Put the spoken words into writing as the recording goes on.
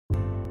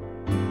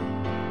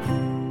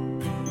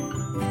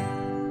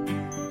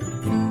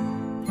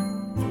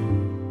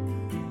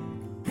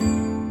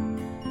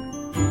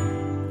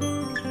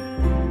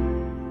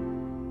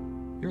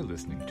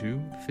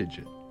Welcome to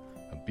Fidget,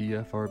 a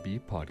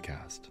BFRB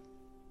podcast.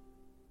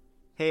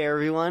 Hey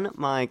everyone,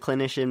 my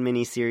clinician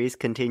mini-series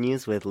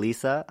continues with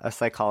Lisa, a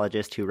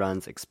psychologist who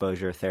runs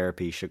Exposure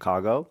Therapy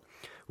Chicago.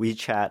 We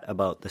chat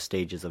about the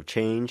stages of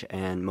change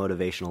and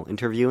motivational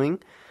interviewing.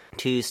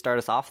 To start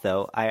us off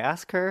though, I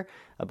ask her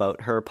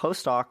about her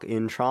postdoc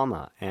in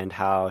trauma and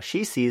how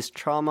she sees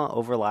trauma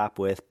overlap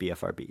with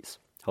BFRBs.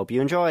 Hope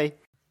you enjoy!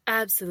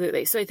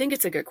 Absolutely. So I think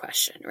it's a good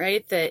question,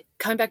 right? That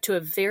coming back to a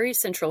very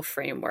central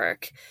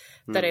framework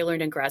that I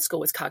learned in grad school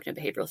was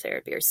cognitive behavioral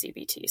therapy, or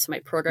CBT. So my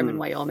program in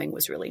Wyoming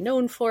was really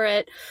known for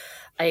it.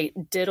 I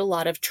did a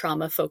lot of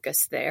trauma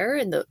focus there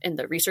in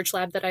the research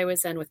lab that I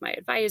was in with my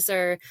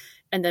advisor,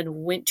 and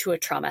then went to a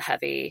trauma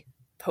heavy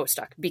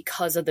postdoc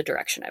because of the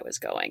direction I was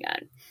going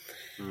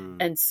in.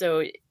 And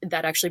so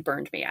that actually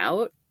burned me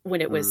out when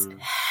it was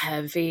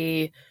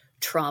heavy.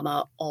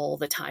 Trauma all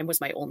the time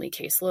was my only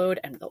caseload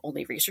and the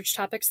only research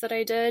topics that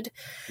I did.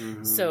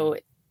 So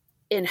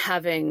in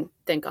having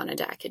then gone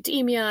into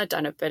academia,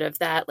 done a bit of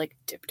that, like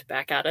dipped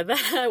back out of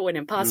that when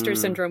imposter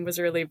syndrome was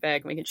really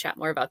big. We can chat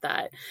more about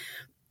that.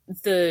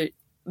 The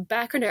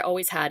background I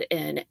always had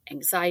in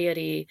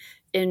anxiety,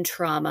 in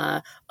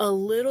trauma, a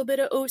little bit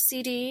of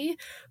OCD,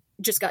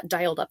 just got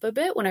dialed up a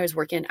bit when I was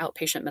working in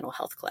outpatient mental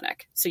health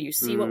clinic. So you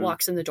see what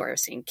walks in the door. I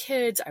was seeing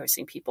kids, I was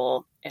seeing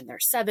people in their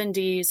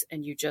 70s,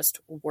 and you just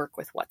work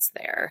with what's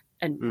there.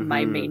 And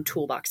my main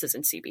toolbox is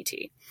in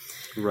CBT.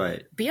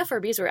 Right.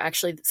 BFRBs were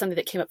actually something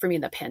that came up for me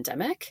in the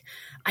pandemic.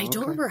 I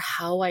don't remember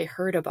how I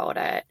heard about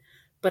it,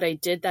 but I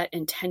did that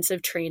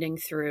intensive training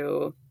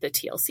through the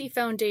TLC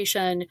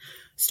Foundation,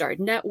 started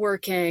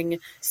networking,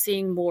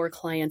 seeing more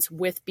clients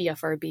with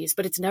BFRBs,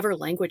 but it's never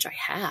language I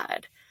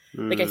had.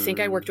 Like, I think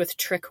I worked with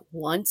Trick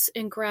once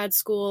in grad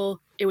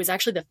school. It was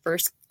actually the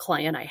first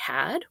client I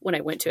had when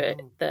I went to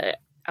the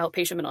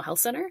outpatient mental health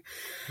center.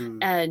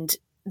 And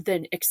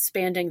then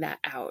expanding that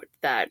out,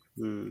 that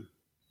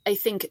I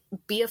think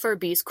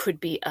BFRBs could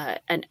be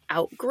an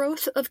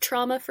outgrowth of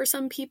trauma for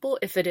some people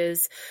if it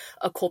is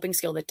a coping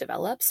skill that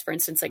develops. For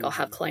instance, like I'll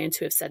have clients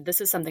who have said,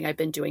 this is something I've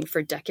been doing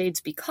for decades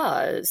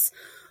because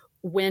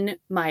when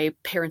my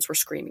parents were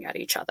screaming at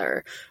each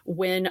other,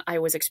 when I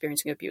was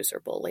experiencing abuse or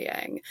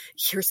bullying,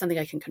 here's something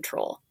I can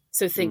control.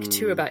 So think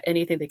too about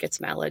anything that gets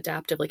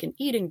maladaptive, like an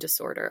eating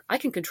disorder. I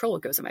can control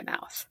what goes in my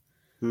mouth,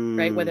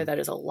 right? Whether that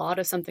is a lot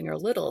of something or a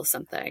little of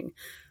something.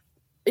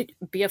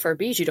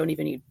 BFRBs, you don't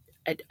even need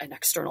an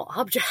external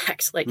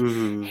object like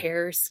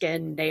hair,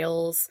 skin,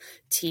 nails,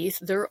 teeth.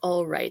 They're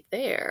all right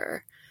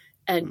there.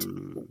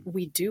 And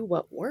we do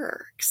what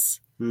works.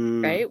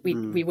 Right?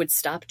 We would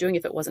stop doing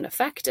if it wasn't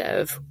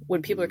effective.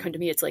 When people are coming to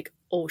me, it's like,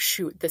 oh,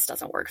 shoot, this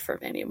doesn't work for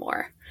me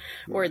anymore.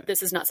 Or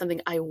this is not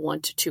something I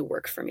want to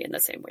work for me in the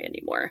same way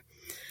anymore.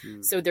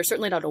 So there's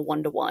certainly not a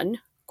one-to-one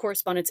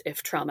correspondence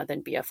if trauma,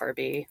 then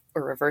BFRB,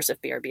 or reverse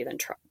if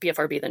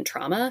BFRB, then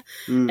trauma.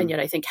 And yet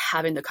I think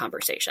having the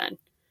conversation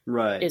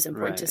is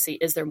important to see,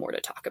 is there more to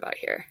talk about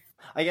here?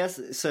 I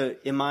guess, so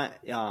in my,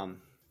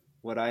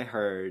 what I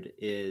heard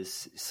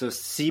is, so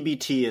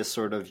CBT is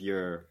sort of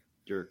your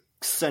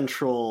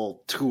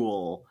central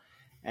tool,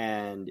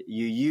 and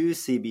you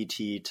use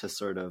CBT to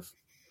sort of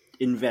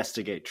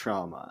investigate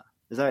trauma.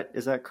 Is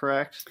that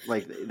correct?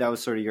 Like, that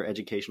was sort of your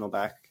educational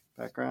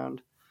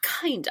background?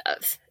 Kind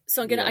of.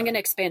 So I'm gonna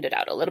expand it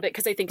out a little bit,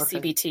 because I think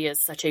CBT is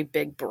such a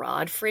big,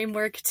 broad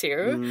framework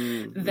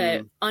too,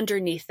 that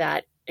underneath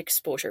that,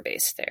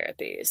 exposure-based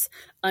therapies,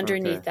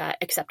 underneath that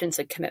acceptance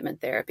and commitment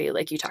therapy,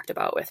 like you talked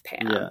about with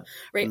Pam,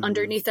 right?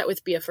 Underneath that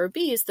with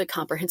BFRBs, the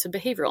comprehensive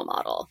behavioral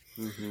model.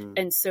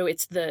 And so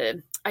it's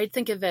I'd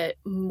think of it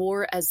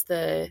more as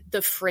the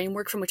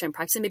framework from which I'm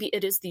practicing. Maybe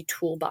it is the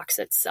toolbox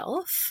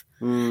itself,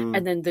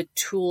 and then the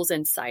tools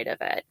inside of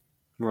it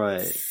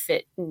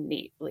fit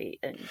neatly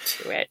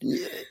into it.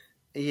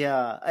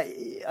 Yeah.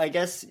 I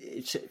guess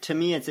to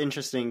me it's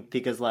interesting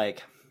because,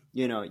 like,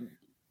 you know,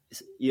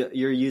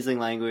 you're using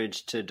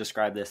language to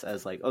describe this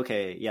as like,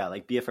 okay, yeah,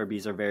 like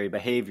BFRBs are very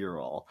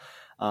behavioral.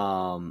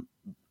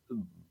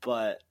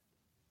 But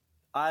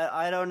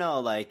I don't know,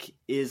 like,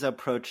 is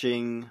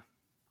approaching,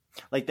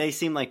 like, they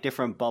seem like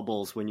different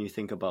bubbles when you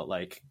think about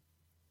like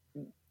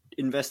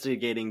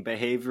investigating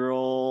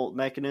behavioral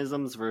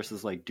mechanisms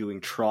versus like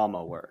doing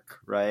trauma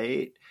work,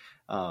 right?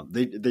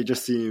 They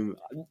just seem,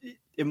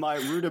 in my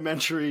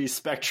rudimentary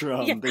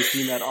spectrum, they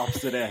seem at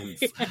opposite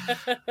ends.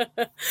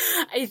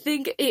 I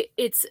think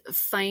it's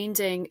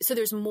finding, so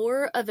there's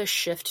more of a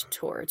shift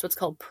towards what's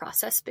called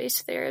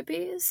process-based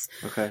therapies.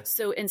 Okay.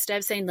 So instead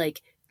of saying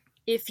like,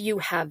 if you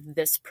have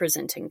this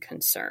presenting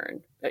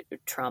concern,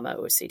 trauma,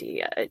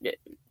 OCD,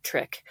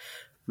 trick,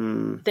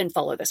 then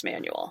follow this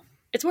manual.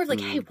 It's more of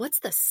like, hey, what's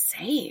the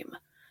same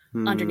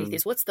underneath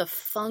these? What's the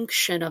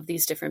function of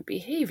these different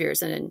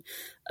behaviors? And in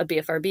a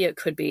BFRB, it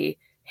could be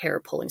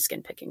hair pulling,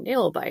 skin picking,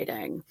 nail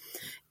biting.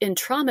 In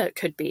trauma, it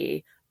could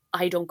be,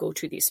 I don't go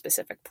to these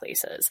specific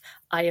places.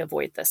 I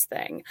avoid this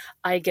thing.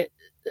 I get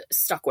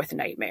stuck with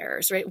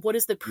nightmares, right? What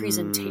does the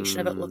presentation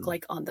of it look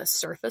like on the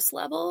surface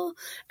level?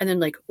 And then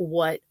like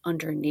what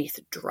underneath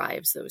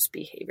drives those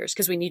behaviors?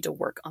 Because we need to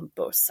work on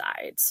both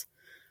sides.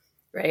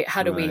 right?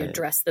 How do we Right.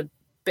 address the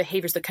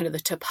behaviors, the kind of the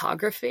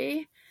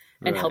topography,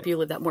 and help Right. you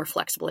live that more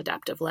flexible,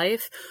 adaptive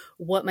life?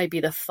 What might be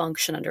the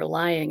function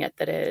underlying it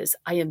that is,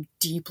 I am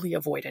deeply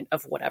avoidant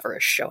of whatever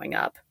is showing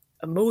up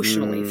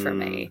emotionally for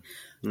me.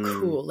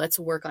 Cool. Let's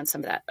work on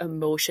some of that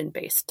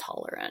emotion-based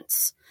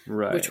tolerance,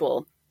 Right. which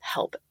will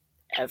help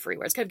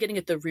everywhere. It's kind of getting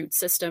at the root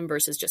system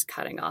versus just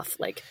cutting off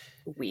like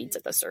weeds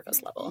at the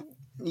surface level.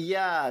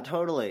 Yeah,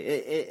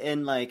 totally.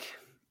 And like,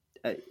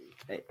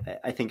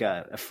 I think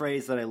a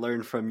phrase that I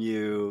learned from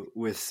you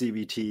with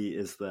CBT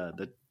is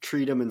the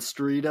treat 'em and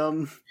street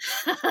 'em.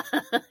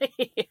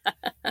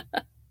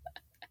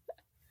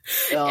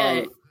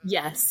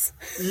 Yes.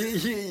 Do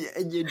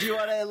you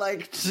want to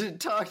like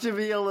talk to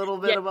me a little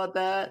bit about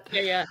that?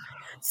 Yeah.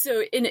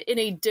 So in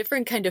a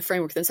different kind of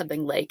framework than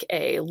something like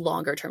a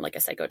longer term, like a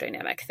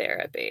psychodynamic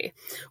therapy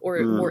or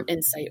more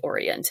insight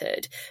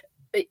oriented,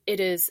 it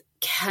is,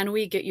 can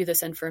we get you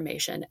this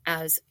information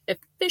as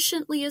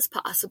efficiently as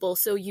possible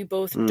so you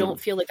both don't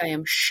feel like I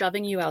am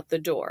shoving you out the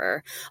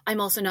door.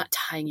 I'm also not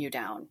tying you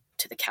down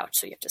to the couch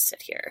so you have to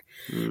sit here.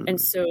 And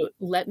so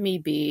let me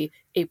be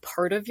a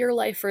part of your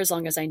life for as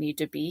long as I need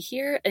to be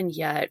here. And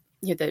yet,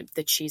 you know,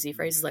 the cheesy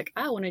phrase is like,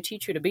 I want to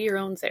teach you to be your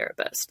own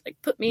therapist. Like,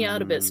 put me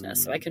out of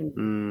business so I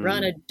can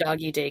run a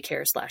doggy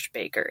daycare /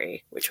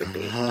 bakery, which would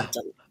be a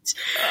delight.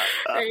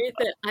 Right?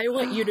 That I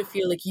want you to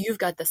feel like you've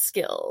got the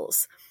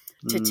skills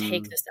to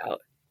take this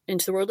out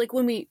into the world. Like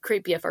when we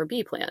create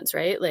BFRB plans,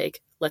 right?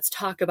 Like, let's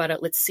talk about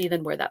it. Let's see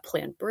then where that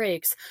plan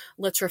breaks.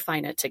 Let's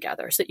refine it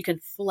together so that you can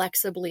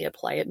flexibly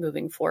apply it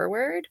moving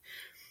forward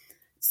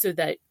so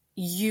that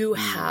you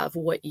have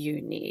what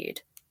you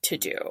need to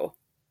do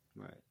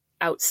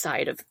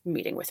outside of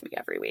meeting with me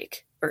every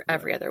week or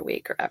every other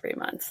week or every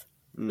month.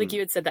 Like you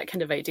had said, that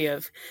kind of idea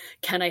of,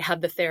 can I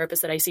have the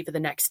therapist that I see for the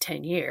next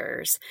 10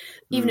 years,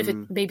 even if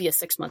it may be a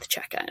 6-month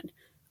check-in?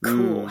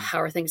 Cool.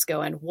 How are things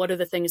going? What are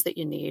the things that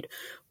you need?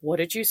 What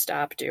did you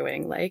stop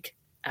doing? Like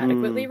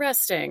adequately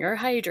resting or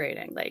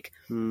hydrating? Like,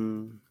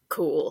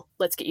 cool.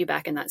 Let's get you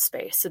back in that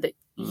space so that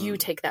you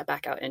take that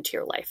back out into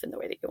your life in the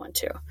way that you want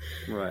to.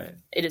 Right.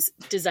 It is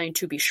designed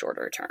to be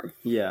shorter term.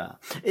 Yeah.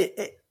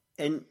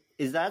 And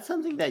is that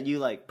something that you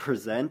like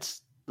present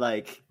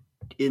like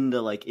in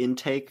the like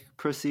intake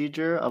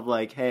procedure of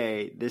like,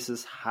 hey, this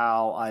is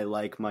how I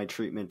like my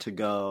treatment to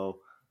go?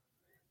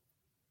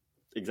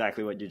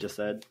 Exactly what you just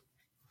said.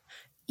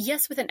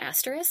 Yes, with an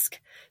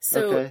asterisk.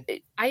 So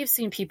I have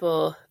seen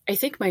people, I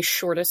think my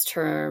shortest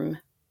term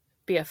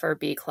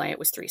BFRB client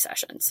was 3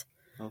 sessions.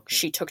 Okay.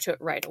 She took to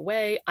it right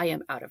away. I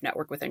am out of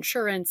network with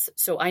insurance,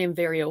 so I am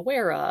very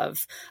aware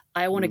of,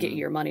 I want to get you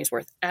your money's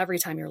worth every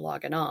time you're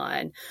logging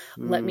on.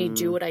 Let me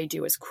do what I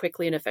do as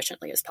quickly and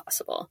efficiently as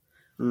possible.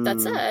 That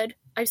said,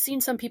 I've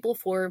seen some people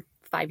for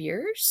 5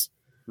 years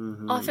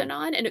off and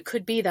on, and it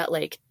could be that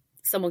like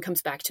someone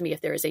comes back to me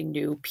if there is a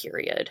new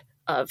period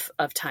of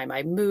time.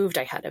 I moved,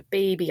 I had a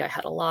baby, I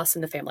had a loss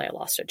in the family, I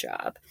lost a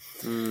job.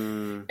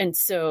 And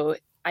so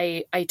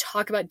I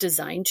talk about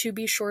design to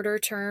be shorter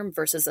term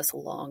versus this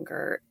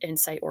longer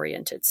insight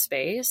oriented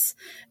space.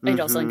 And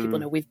also letting people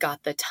know we've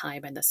got the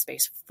time and the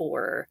space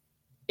for,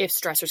 if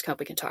stressors come up,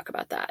 we can talk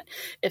about that.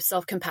 If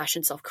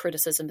self-compassion,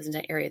 self-criticism is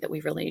an area that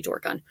we really need to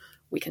work on,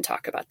 we can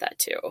talk about that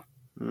too.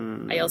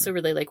 I also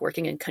really like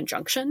working in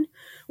conjunction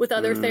with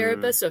other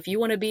therapists. So if you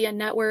want to be in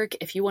network,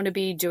 if you want to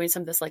be doing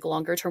some of this like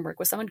longer term work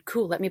with someone,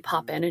 cool, let me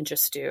pop in and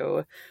just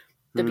do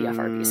the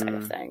BFRB side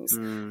of things.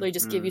 Let me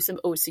just give you some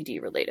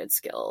OCD related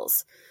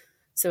skills.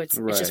 So it's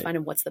just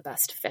finding what's the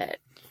best fit.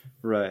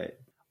 Right.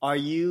 Are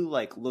you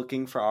like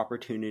looking for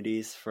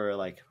opportunities for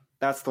like,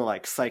 that's the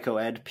like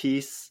psychoed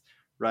piece,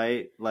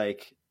 right?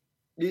 Like,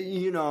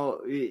 you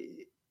know,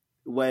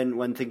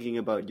 when thinking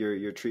about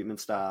your treatment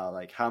style,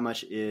 like how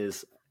much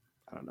is,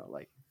 I don't know,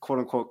 like quote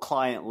unquote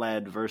client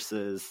led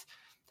versus,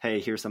 hey,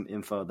 here's some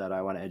info that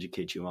I want to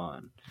educate you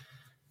on?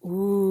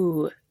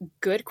 Ooh,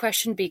 good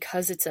question,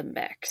 because it's a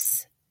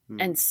mix.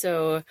 And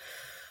so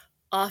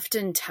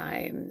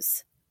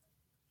oftentimes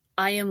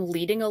I am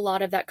leading a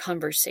lot of that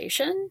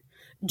conversation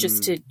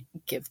just to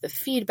give the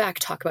feedback,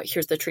 talk about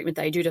here's the treatment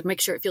that I do to make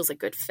sure it feels a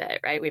good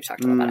fit, right? We've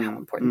talked about how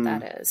important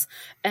that is.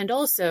 And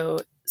also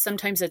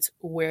sometimes it's,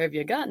 where have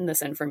you gotten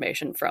this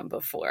information from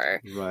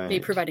before? Maybe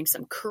providing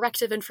some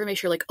corrective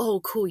information. You're like, oh,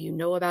 cool, you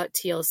know about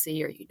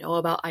TLC or you know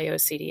about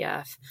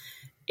IOCDF.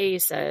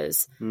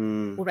 ACEs.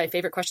 One of my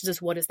favorite questions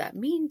is, what does that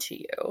mean to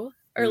you?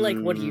 Or like,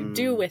 what do you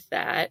do with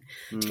that?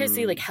 To kind of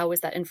see like, how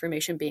is that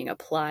information being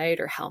applied,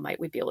 or how might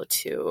we be able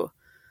to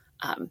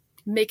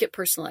make it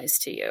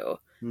personalized to you?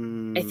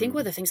 I think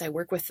one of the things I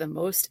work with the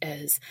most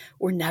is,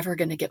 we're never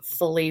going to get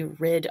fully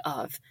rid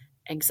of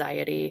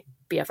anxiety,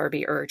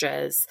 BFRB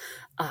urges,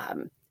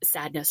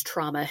 sadness,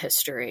 trauma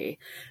history.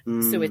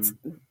 So it's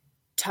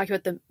talking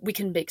about we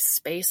can make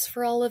space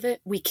for all of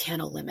it. We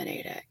can't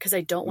eliminate it, because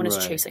I don't want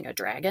us chasing a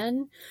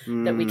dragon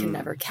that we can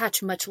never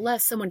catch, much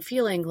less someone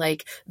feeling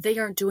like they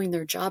aren't doing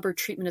their job or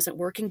treatment isn't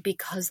working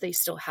because they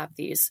still have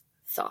these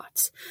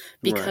thoughts,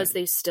 because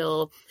they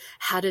still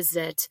had a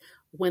zit,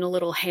 went a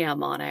little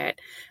ham on it.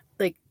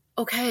 Like,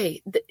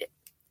 okay,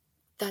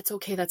 that's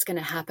okay, that's going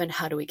to happen.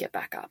 How do we get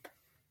back up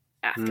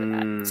after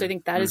that? So I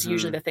think that is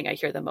usually the thing I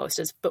hear the most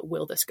is, but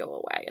will this go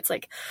away? It's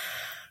like,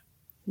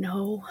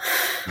 no,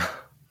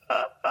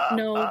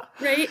 no,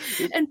 right?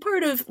 And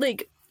part of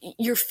like,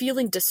 you're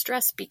feeling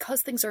distressed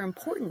because things are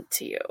important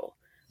to you.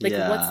 Like,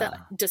 what's that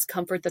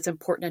discomfort that's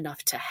important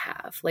enough to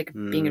have? Like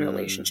being in a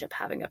relationship,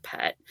 having a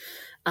pet,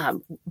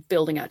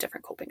 building out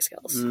different coping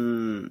skills.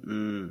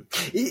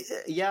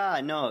 Yeah,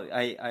 no,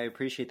 I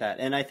appreciate that.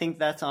 And I think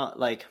that's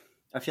like,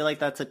 I feel like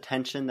that's a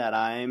tension that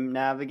I'm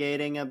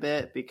navigating a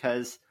bit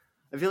because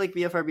I feel like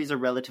BFRBs are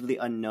relatively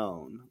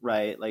unknown,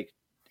 right? Like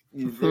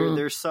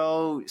they're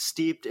so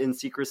steeped in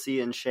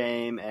secrecy and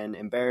shame and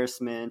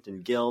embarrassment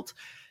and guilt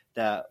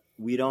that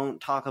we don't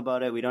talk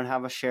about it. We don't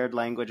have a shared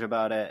language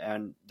about it.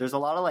 And there's a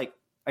lot of like,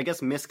 I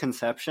guess,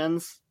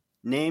 misconceptions,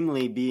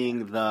 namely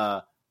being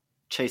the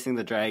chasing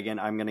the dragon.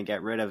 I'm going to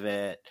get rid of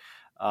it.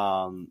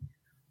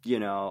 You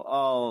know,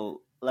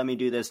 oh, let me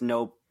do this.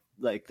 No,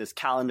 like this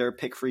calendar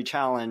pick free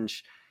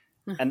challenge.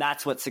 And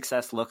that's what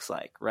success looks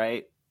like.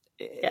 Right.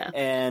 Yeah.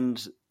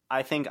 And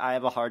I think I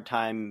have a hard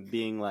time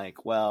being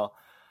like, well,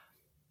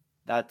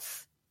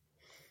 that's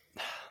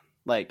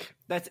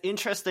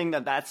interesting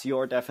that that's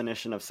your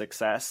definition of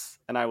success.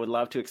 And I would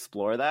love to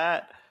explore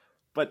that.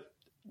 But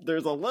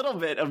there's a little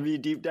bit of me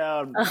deep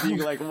down being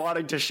like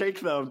wanting to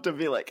shake them to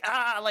be like,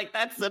 like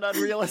that's an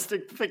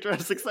unrealistic picture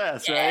of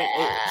success, right?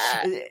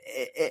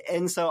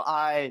 And so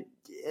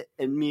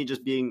and me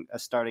just being a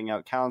starting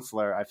out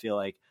counselor, I feel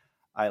like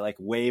I like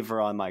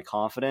waver on my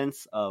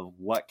confidence of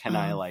what can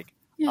I like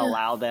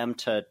allow them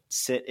to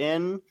sit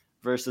in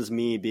versus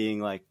me being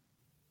like,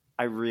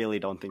 I really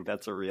don't think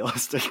that's a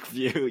realistic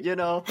view, you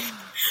know?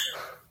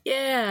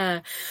 Yeah.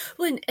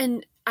 Well,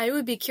 and I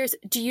would be curious,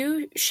 do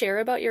you share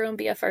about your own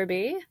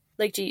BFRB?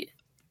 Like, do you?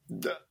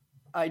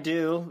 I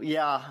do,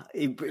 yeah.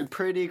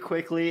 Pretty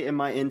quickly in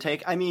my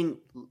intake. I mean,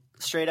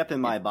 straight up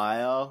in my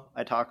bio,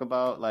 I talk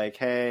about like,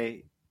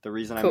 hey, the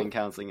reason I'm in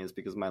counseling is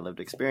because of my lived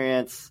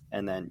experience.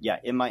 And then,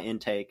 in my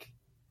intake,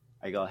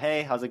 I go,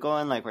 hey, how's it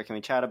going? Like, what can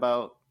we chat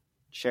about?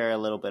 Share a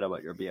little bit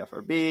about your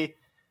BFRB.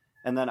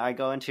 And then I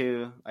go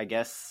into, I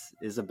guess,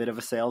 is a bit of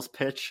a sales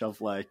pitch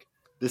of like,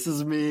 this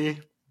is me.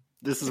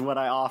 This is what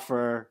I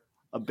offer.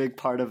 A big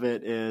part of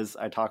it is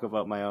I talk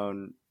about my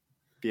own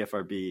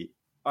BFRB.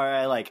 Or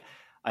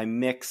I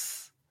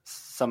mix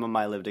some of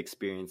my lived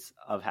experience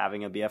of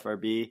having a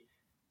BFRB,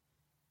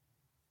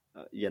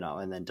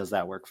 and then does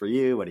that work for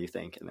you? What do you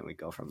think? And then we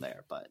go from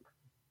there. But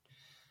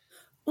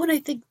well, I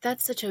think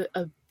that's such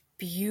a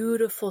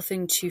beautiful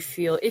thing to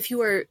feel if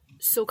you are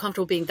so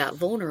comfortable being that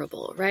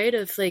vulnerable, right?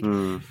 Of like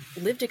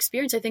lived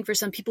experience, I think for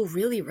some people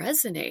really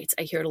resonates.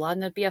 I hear it a lot in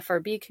the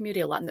BFRB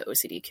community, a lot in the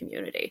OCD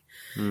community.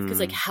 Because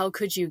like, how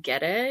could you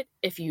get it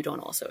if you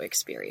don't also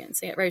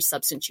experience it, right?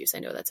 Substance use, I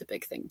know that's a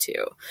big thing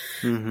too.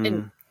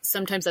 And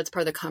sometimes that's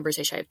part of the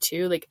conversation I have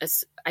too. Like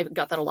I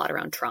got that a lot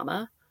around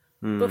trauma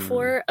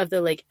before of the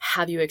like,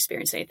 have you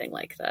experienced anything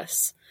like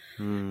this?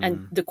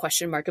 And the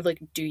question mark of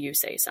like, do you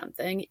say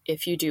something?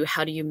 If you do,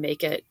 how do you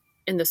make it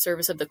in the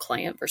service of the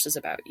client versus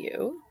about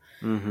you?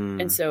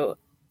 And so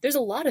there's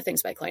a lot of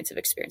things my clients have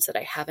experienced that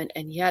I haven't.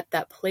 And yet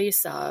that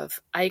place of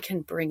I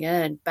can bring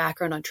in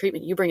background on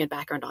treatment, you bring in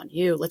background on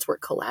you, let's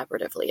work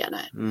collaboratively in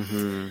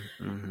it.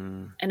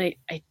 And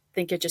I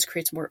think it just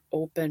creates more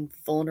open,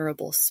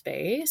 vulnerable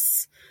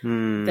space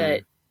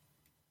that,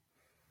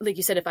 like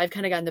you said, if I've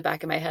kind of got in the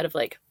back of my head of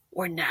like,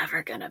 we're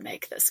never going to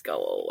make this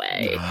go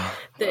away,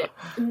 that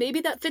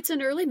maybe that fits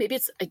in early. Maybe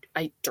it's,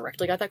 I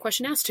directly got that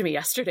question asked to me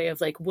yesterday of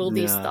like, will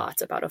these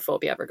thoughts about a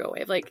phobia ever go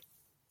away? Of like,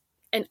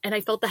 and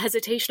I felt the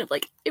hesitation of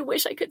like, I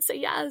wish I could say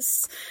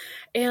yes.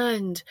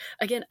 And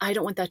again, I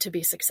don't want that to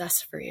be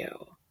success for you,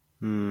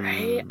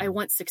 right? I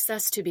want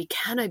success to be,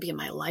 can I be in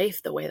my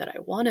life the way that I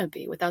want to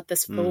be without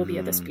this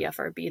phobia, this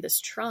BFRB,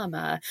 this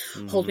trauma,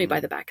 hold me by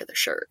the back of the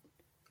shirt,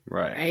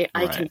 right?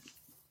 I can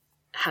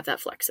have that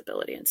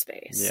flexibility in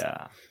space.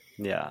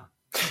 No,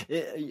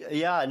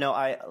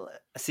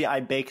 I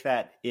bake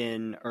that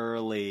in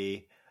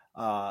early,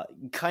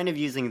 kind of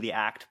using the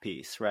ACT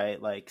piece,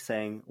 right? Like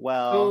saying,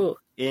 well,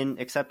 in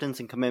acceptance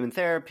and commitment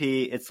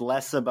therapy, it's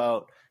less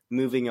about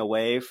moving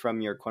away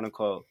from your quote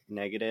unquote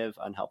negative,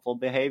 unhelpful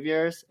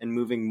behaviors and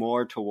moving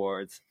more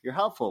towards your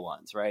helpful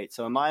ones, right?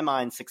 So in my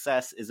mind,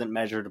 success isn't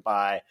measured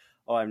by,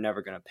 I'm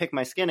never going to pick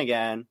my skin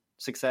again.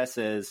 Success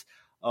is,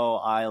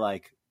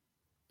 I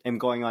am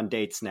going on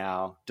dates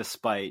now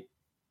despite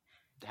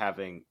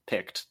having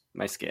picked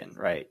my skin,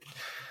 right?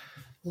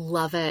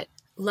 Love it.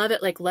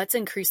 Like, let's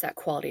increase that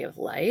quality of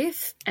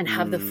life and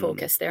have the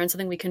focus there and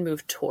something we can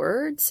move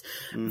towards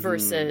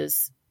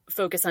versus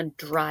focus on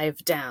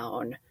drive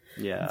down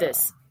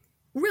this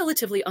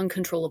relatively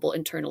uncontrollable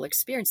internal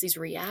experience, these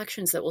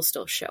reactions that will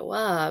still show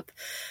up,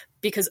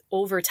 because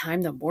over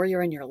time, the more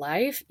you're in your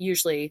life,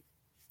 usually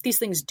these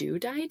things do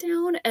die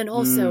down. And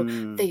also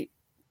they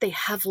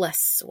have less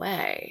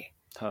sway.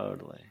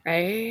 Totally.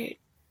 Right?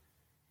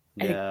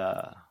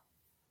 Yeah.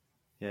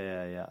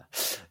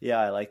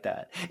 I like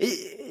that.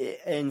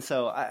 And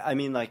so, I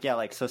mean,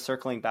 so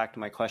circling back to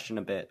my question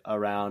a bit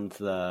around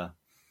the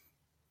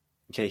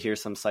okay,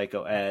 here's some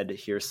psycho ed,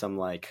 here's some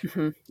like,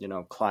 you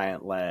know,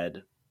 client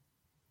led,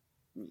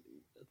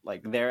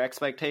 like their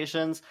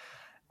expectations.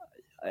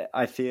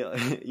 I feel,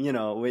 you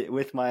know,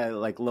 with my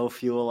like low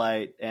fuel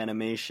light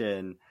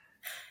animation.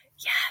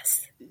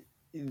 Yes.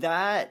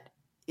 That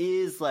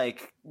is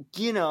like,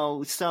 you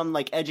know, some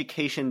like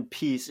education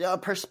piece, a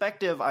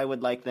perspective I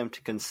would like them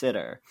to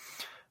consider.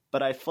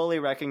 But I fully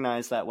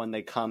recognize that when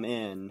they come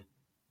in,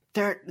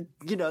 they're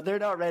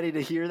not ready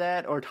to hear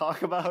that or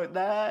talk about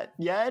that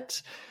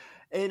yet.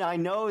 And I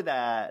know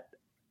that,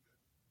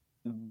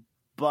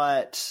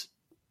 but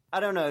I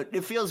don't know.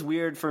 It feels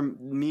weird for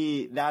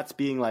me. That's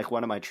being like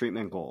one of my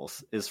treatment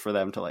goals, is for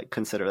them to like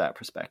consider that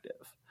perspective.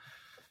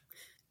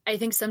 I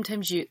think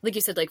sometimes you, like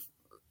you said, like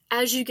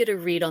as you get a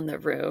read on the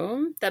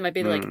room, that might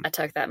be like, I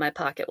tuck that in my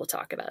pocket, we'll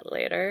talk about it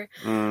later.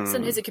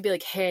 Sometimes it could be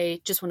like,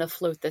 hey, just want to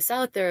float this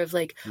out there of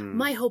like,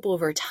 my hope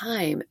over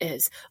time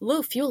is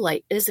low fuel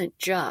light isn't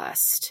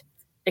just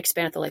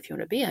expand the life you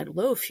want to be in.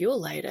 Low fuel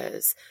light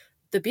is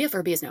the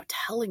BFRB is now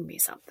telling me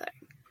something.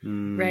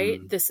 Right?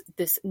 This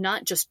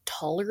not just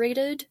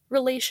tolerated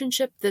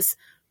relationship, this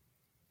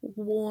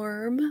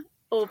warm,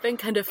 open,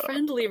 kind of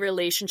friendly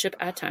relationship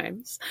at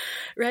times,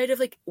 right? Of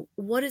like,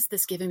 what is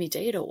this giving me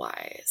data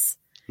wise?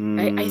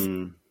 Right?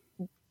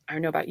 I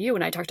don't know about you,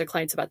 when I talk to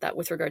clients about that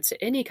with regards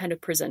to any kind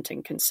of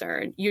presenting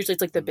concern, usually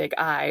it's like the big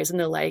eyes and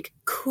they're like,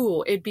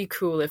 cool, it'd be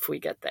cool if we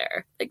get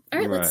there. Like, all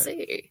right, let's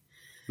see.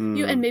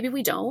 And maybe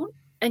we don't.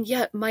 And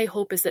yet my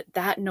hope is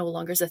that no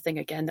longer is a thing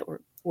again that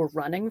we're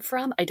running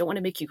from. I don't want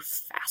to make you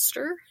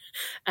faster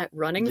at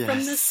running from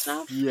this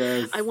stuff.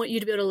 Yes. I want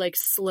you to be able to like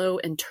slow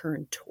and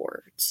turn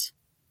towards.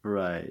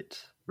 Right.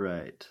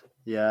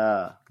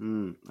 Yeah.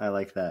 I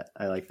like that.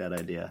 I like that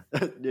idea.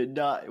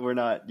 We're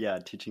not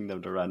teaching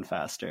them to run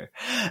faster.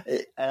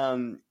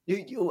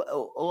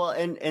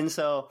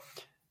 So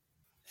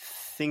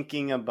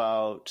thinking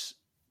about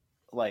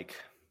like,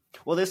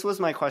 well, this was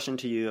my question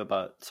to you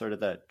about sort of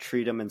the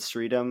treat 'em and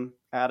street 'em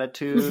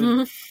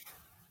attitude.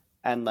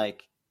 And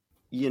like,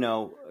 you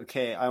know,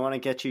 okay, I want to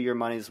get you your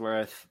money's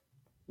worth.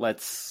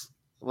 Let's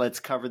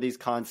cover these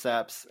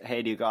concepts.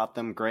 Hey, do you got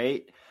them?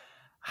 Great.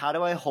 How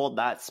do I hold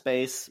that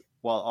space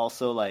while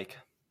also like,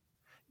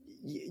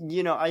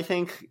 you know, I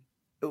think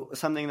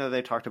something that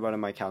they talked about in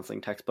my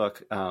counseling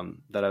textbook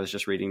that I was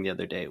just reading the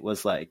other day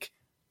was like,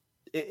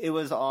 it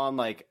was on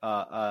like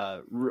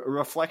a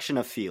reflection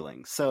of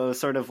feelings. So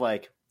sort of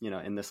like, you know,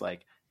 in this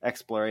like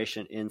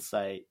exploration,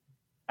 insight,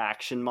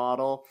 action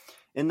model.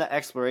 In the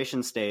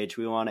exploration stage,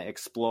 we want to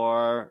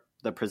explore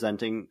the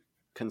presenting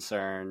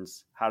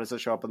concerns. How does it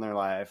show up in their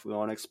life? We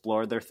want to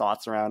explore their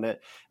thoughts around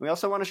it. We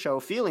also want to show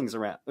feelings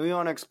around. We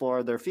want to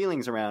explore their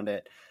feelings around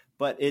it.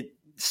 But it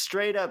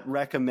straight up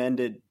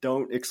recommended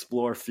don't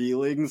explore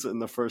feelings in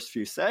the first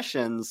few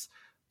sessions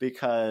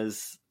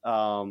because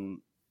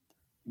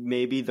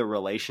maybe the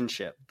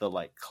relationship, the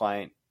like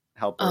client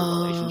helper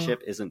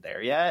relationship isn't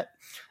there yet.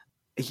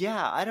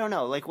 Yeah, I don't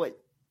know. Like what?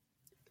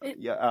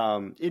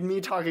 In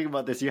me talking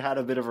about this, you had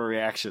a bit of a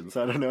reaction,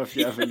 so I don't know if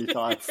you have any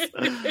thoughts.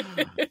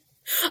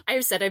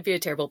 I've said I'd be a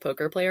terrible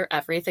poker player.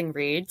 Everything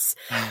reads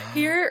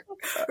here.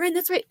 Right,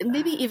 that's right.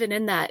 Maybe even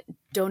in that,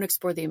 don't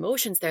explore the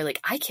emotions there. Like,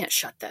 I can't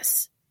shut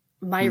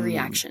my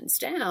reactions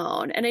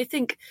down. And I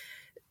think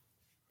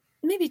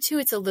maybe too,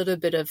 it's a little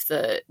bit of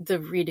the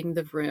reading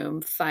the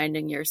room,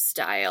 finding your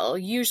style.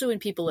 Usually when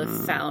people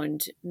have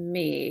found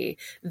me,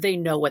 they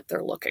know what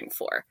they're looking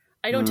for.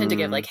 I don't tend to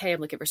give like, hey, I'm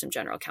looking for some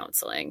general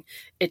counseling.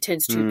 It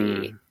tends to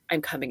be,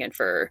 I'm coming in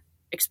for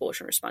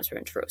expulsion response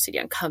prevention for OCD.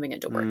 I'm coming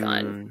in to work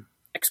on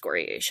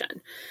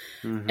excoriation.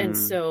 And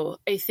so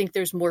I think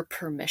there's more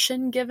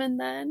permission given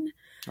then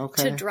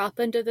to drop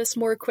into this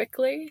more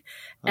quickly.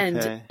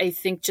 And I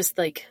think just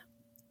like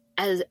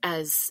as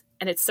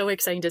and it's so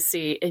exciting to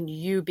see in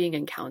you being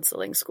in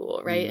counseling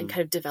school, right? And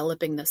kind of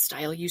developing the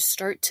style, you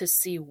start to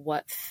see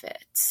what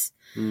fits.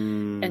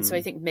 And so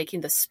I think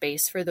making the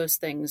space for those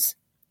things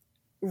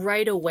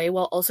right away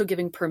while also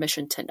giving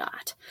permission to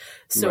not.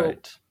 So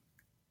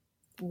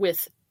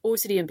with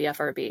OCD and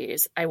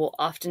BFRBs, I will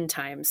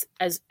oftentimes,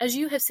 as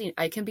you have seen,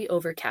 I can be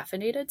over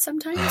caffeinated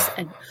sometimes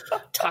and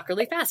talk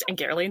really fast and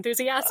get really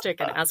enthusiastic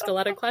and ask a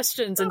lot of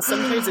questions. And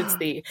sometimes it's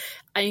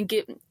I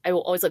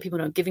will always let people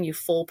know I'm giving you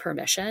full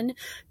permission.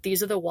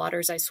 These are the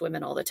waters I swim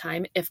in all the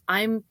time. If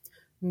I'm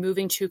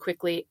moving too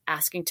quickly,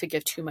 asking to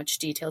give too much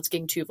detail, it's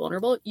getting too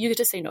vulnerable, you get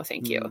to say no,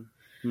 thank you.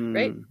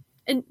 Right?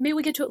 And maybe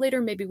we get to it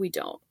later, maybe we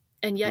don't.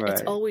 And yet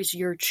it's always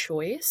your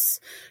choice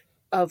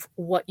of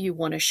what you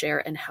want to share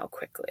and how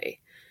quickly.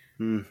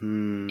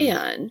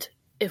 And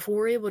if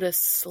we're able to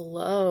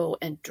slow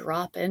and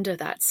drop into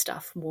that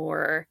stuff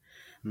more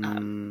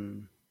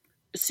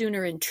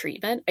sooner in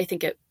treatment, I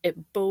think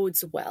it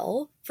bodes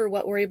well for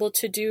what we're able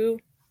to do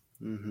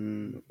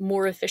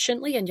more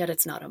efficiently, and yet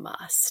it's not a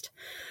must,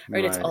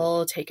 right? It's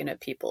all taken at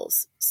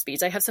people's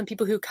speeds. I have some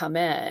people who come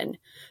in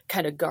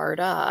kind of guard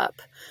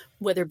up,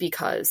 whether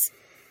because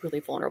really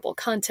vulnerable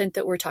content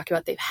that we're talking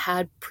about, they've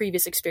had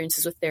previous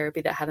experiences with therapy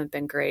that haven't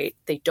been great,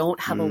 they don't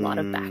have a lot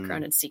of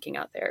background in seeking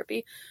out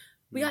therapy.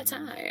 We got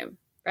time.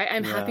 right?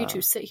 I'm happy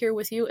to sit here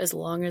with you as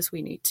long as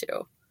we need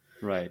to.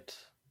 Right.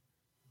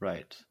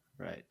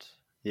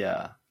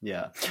 Yeah.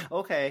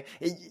 Okay.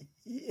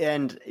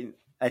 And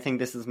I think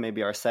this is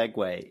maybe our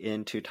segue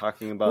into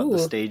talking about the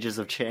stages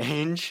of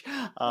change.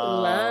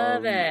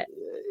 Love it.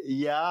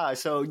 Yeah.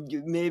 So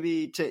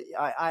maybe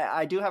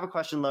I do have a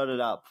question loaded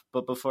up,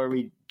 but before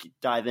we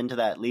dive into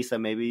that, Lisa,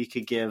 maybe you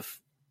could give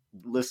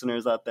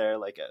listeners out there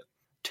like a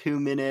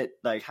 2-minute,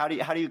 like how do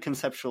you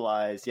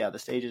conceptualize the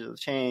stages of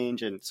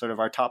change and sort of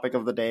our topic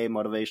of the day,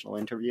 motivational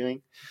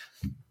interviewing?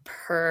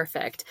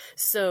 Perfect.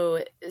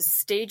 So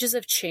stages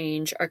of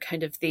change are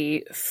kind of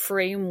the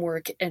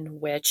framework in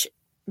which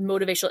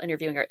motivational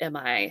interviewing, or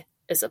MI,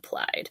 is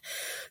applied.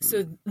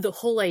 So the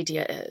whole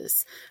idea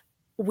is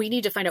we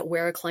need to find out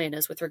where a client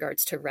is with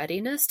regards to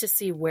readiness to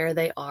see where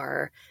they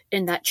are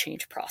in that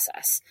change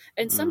process.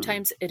 And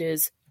sometimes it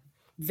is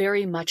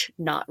very much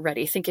not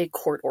ready. Think a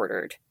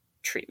court-ordered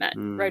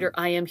treatment, right? Or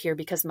I am here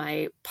because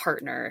my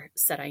partner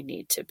said I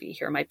need to be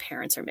here. My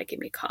parents are making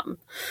me come.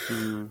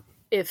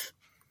 If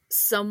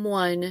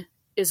someone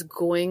is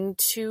going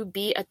to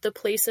be at the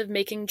place of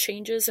making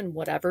changes in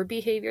whatever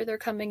behavior they're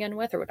coming in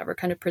with or whatever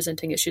kind of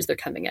presenting issues they're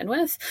coming in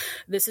with,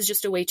 this is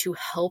just a way to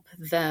help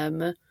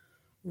them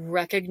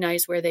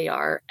recognize where they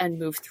are and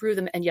move through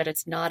them. And yet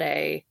it's not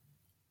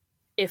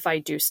if I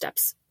do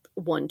steps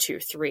 1, 2,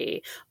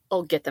 3,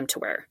 I'll get them to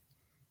where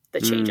the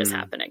change is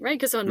happening, right?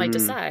 Because someone might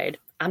decide,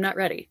 I'm not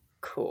ready.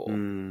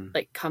 Cool.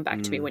 Like, come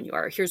back to me when you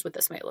are. Here's what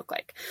this might look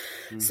like.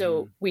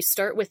 So we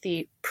start with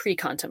the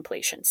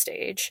pre-contemplation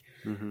stage,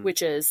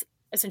 which is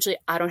essentially,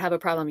 I don't have a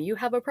problem. You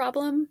have a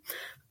problem.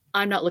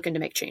 I'm not looking to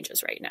make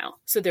changes right now.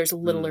 So there's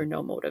little or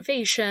no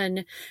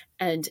motivation.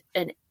 And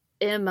an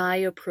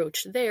MI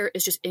approach there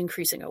is just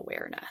increasing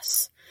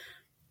awareness.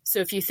 So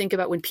if you think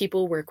about when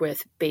people work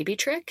with baby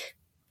trick,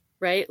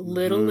 right?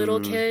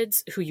 Little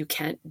kids who you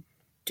can't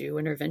do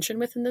intervention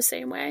with in the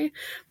same way.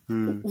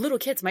 Little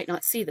kids might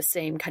not see the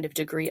same kind of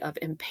degree of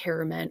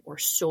impairment or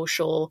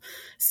social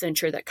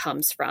censure that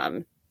comes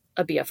from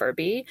a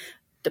BFRB.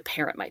 The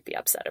parent might be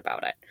upset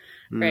about it,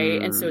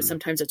 right? And so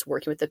sometimes it's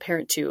working with the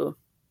parent to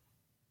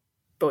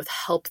both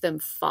help them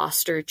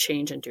foster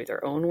change and do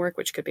their own work,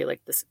 which could be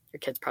like this, your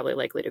kid's probably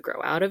likely to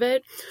grow out of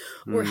it,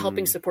 or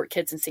helping support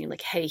kids and seeing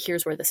like, hey,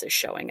 here's where this is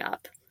showing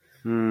up,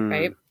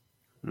 right?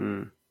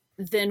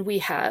 Then we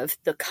have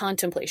the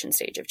contemplation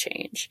stage of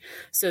change.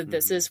 So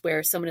this is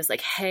where someone is like,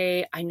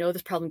 hey, I know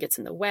this problem gets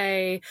in the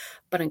way,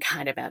 but I'm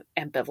kind of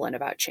ambivalent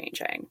about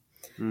changing.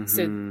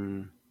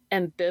 So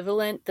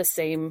ambivalent, the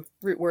same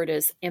root word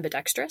is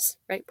ambidextrous,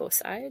 right? Both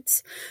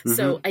sides.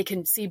 So I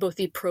can see both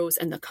the pros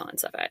and the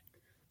cons of it.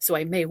 So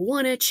I may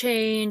want to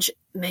change.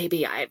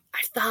 Maybe I've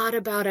thought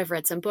about, I've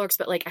read some books,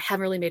 but like I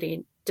haven't really made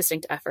any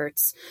distinct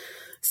efforts.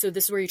 So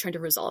this is where you're trying to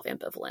resolve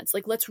ambivalence.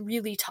 Like, let's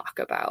really talk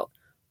about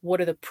what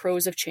are the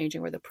pros of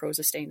changing, where the pros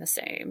of staying the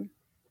same.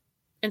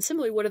 And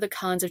similarly, what are the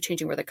cons of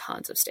changing, where the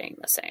cons of staying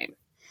the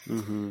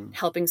same?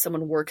 Helping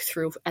someone work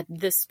through at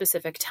this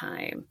specific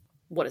time,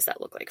 what does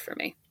that look like for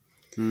me?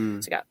 So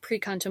you got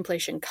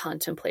pre-contemplation,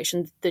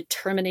 contemplation,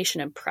 determination,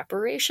 and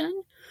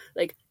preparation.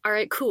 Like, all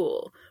right,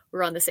 cool.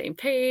 We're on the same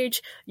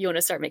page. You want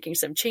to start making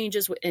some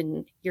changes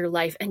in your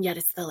life. And yet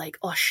it's the like,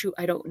 oh, shoot,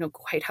 I don't know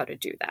quite how to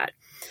do that.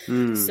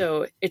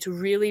 So it's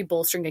really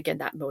bolstering, again,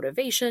 that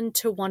motivation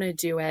to want to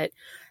do it,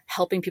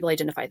 helping people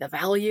identify the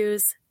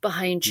values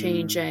behind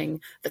changing,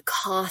 the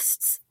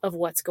costs of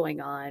what's going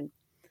on.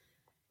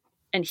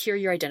 And here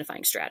you're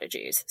identifying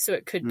strategies. So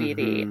it could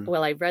be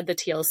well, I read the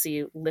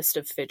TLC list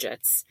of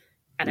fidgets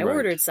and I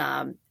ordered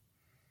some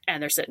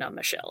and they're sitting on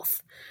my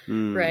shelf,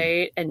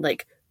 right? And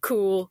like,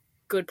 cool,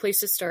 good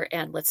place to start.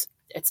 And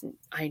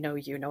I know,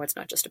 it's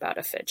not just about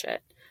a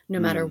fidget, no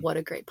matter what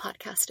a great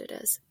podcast it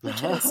is,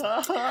 which is.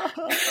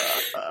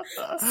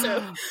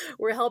 So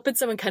we're helping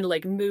someone kind of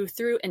like move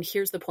through, and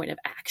here's the point of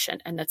action.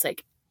 And that's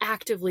like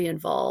actively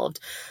involved.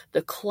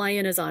 The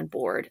client is on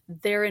board.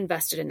 They're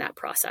invested in that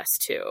process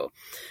too.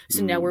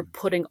 So now we're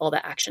putting all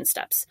the action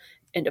steps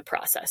into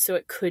process. So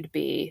it could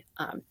be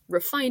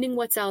refining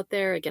what's out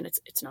there. Again,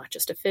 it's not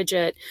just a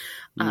fidget.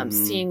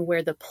 Seeing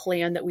where the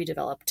plan that we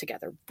developed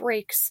together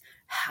breaks.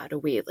 How do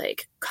we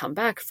like come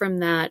back from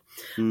that?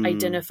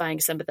 Identifying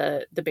some of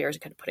the barriers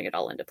and kind of putting it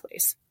all into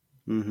place.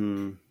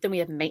 Then we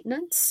have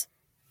maintenance.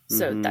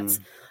 So that's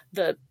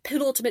the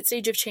penultimate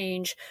stage of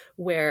change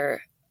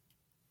where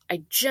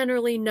I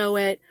generally know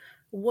it.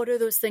 What are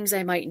those things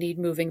I might need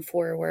moving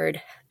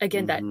forward?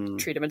 Again, that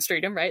treat them and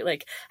street them, right?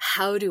 Like,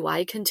 how do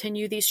I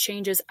continue these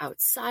changes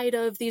outside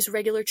of these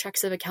regular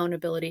checks of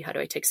accountability? How do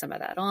I take some of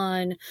that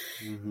on?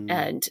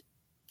 And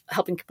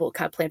helping people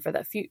kind of plan for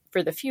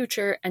the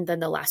future. And then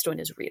the last one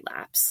is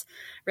relapse,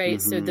 right?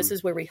 So this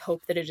is where we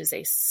hope that it is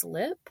a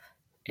slip.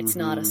 It's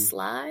not a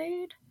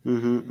slide.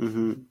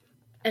 And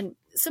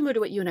similar to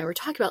what you and I were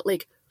talking about,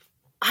 like,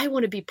 I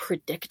want to be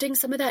predicting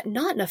some of that,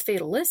 not in a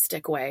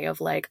fatalistic way of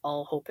like,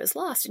 all hope is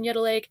lost. And yet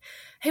like,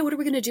 hey, what are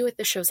we going to do if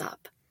this shows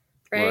up?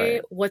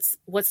 Right? What's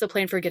the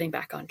plan for getting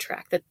back on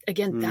track? That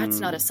again, that's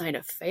not a sign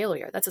of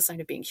failure. That's a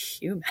sign of being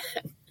human.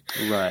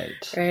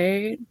 Right.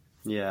 Right.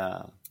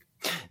 Yeah.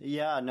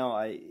 Yeah, no,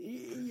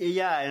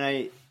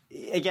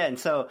 again,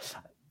 so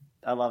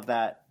I love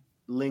that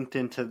linked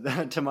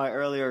into to my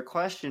earlier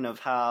question of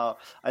how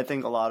I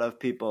think a lot of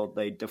people,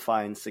 they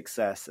define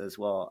success as,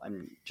 well,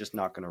 I'm just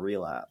not going to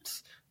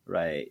relapse,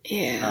 right?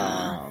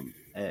 Yeah.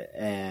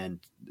 And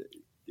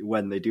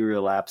when they do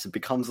relapse, it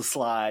becomes a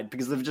slide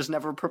because they've just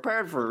never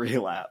prepared for a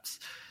relapse.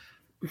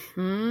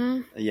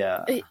 Hmm.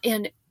 Yeah.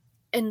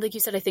 And like you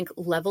said, I think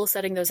level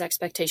setting those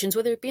expectations,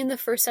 whether it be in the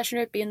first session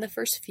or it be in the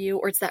first few,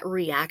 or it's that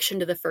reaction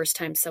to the first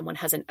time someone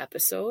has an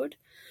episode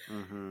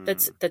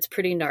that's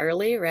pretty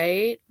gnarly,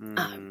 right?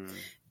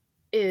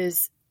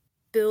 Is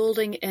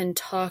building and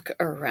talk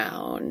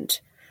around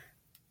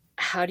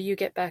how do you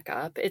get back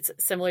up. It's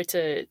similar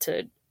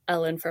to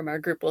Ellen from our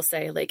group will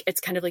say, like,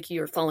 it's kind of like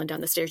you're falling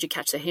down the stairs, you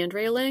catch the hand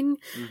railing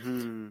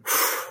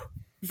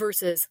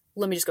versus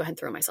let me just go ahead and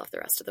throw myself the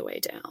rest of the way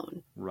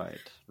down. Right.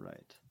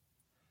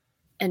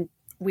 And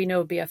we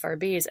know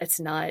BFRBs, it's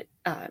not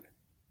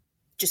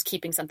just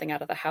keeping something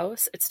out of the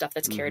house. It's stuff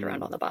that's carried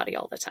around on the body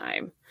all the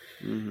time.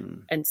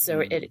 And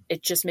so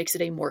it just makes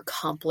it a more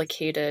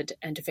complicated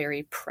and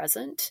very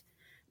present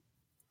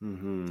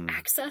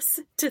access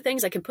to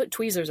things. I can put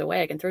tweezers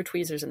away. I can throw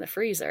tweezers in the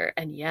freezer.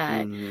 And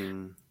yet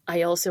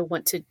I also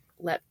want to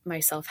let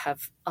myself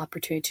have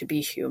opportunity to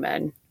be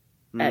human.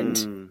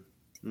 And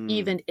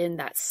even in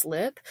that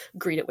slip,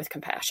 greet it with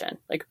compassion.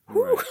 Like,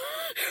 whoo,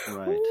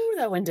 whoo,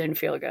 that one didn't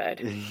feel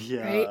good.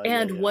 Right?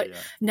 And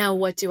now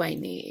what do I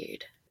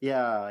need?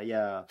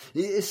 Yeah.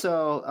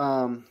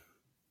 So,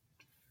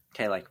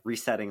 okay, like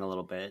resetting a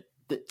little bit.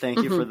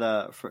 Thank you for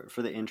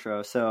the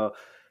intro. So,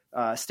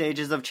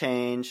 stages of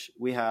change.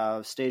 We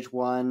have stage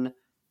 1,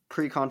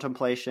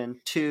 pre-contemplation,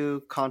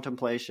 2,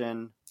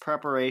 contemplation,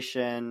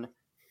 preparation,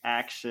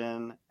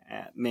 action,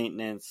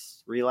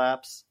 maintenance,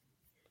 relapse.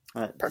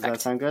 Does that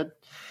sound good?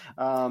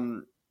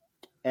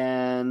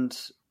 And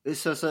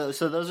so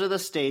those are the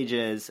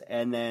stages.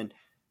 And then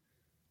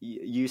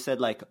you said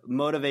like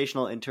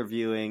motivational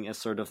interviewing is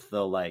sort of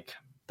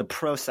the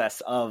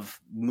process of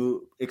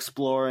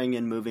exploring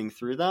and moving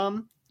through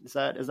them. Is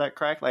that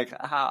correct? Like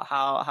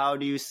how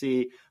do you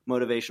see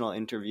motivational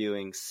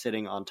interviewing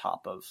sitting on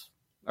top of,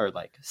 or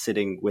like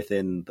sitting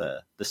within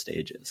the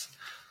stages?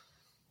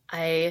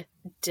 I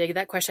dig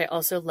that question. I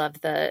also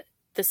love the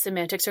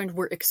semantics around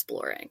we're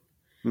exploring.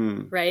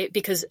 Right?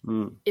 Because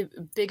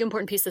big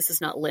important piece, this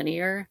is not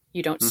linear.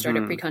 You don't start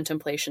at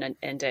pre-contemplation and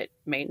end at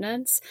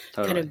maintenance.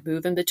 Kind of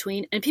move in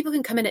between. And people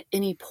can come in at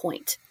any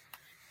point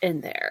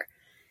in there.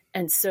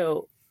 And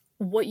so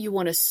what you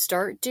want to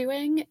start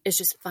doing is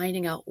just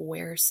finding out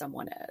where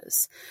someone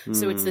is.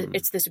 So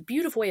it's this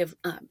beautiful way of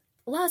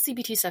a lot of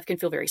CBT stuff can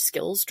feel very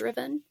skills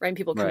driven, right? And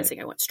people come and saying,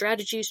 I want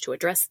strategies to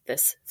address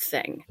this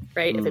thing,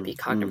 right? If it be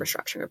cognitive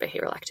restructuring or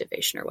behavioral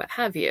activation or what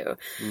have you.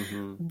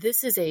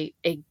 This is a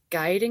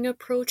guiding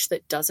approach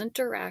that doesn't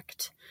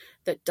direct,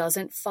 that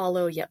doesn't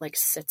follow, yet like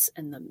sits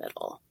in the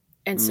middle.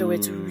 And so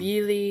it's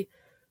really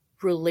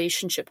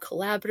relationship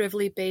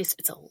collaboratively based.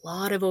 It's a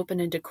lot of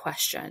open-ended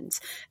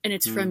questions. And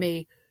it's from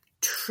a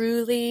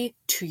truly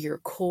to your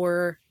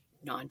core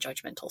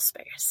non-judgmental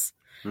space.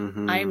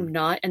 I'm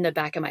not in the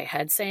back of my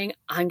head saying,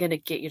 I'm going to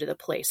get you to the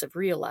place of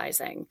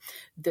realizing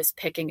this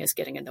picking is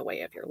getting in the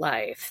way of your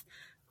life.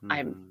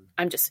 I'm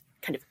just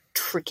kind of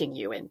tricking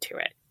you into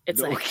it.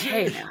 It's like,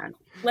 hey man,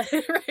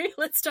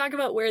 let's talk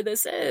about where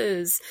this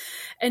is.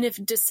 And if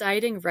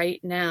deciding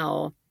right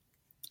now,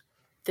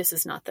 this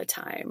is not the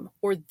time,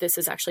 or this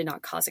is actually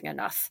not causing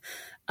enough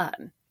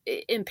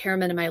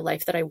impairment in my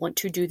life that I want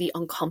to do the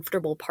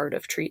uncomfortable part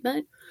of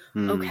treatment.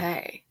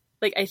 Okay.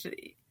 Like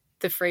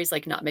the phrase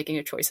like not making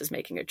a choice is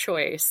making a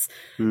choice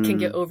can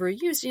get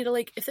overused. You know,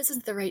 like if this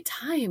isn't the right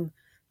time,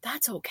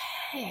 that's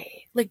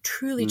okay. Like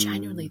truly,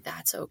 genuinely,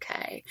 that's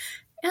okay.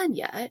 And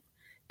yet,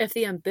 if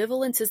the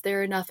ambivalence is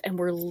there enough and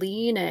we're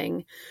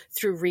leaning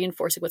through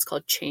reinforcing what's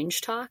called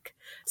change talk,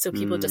 so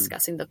people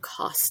discussing the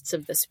costs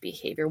of this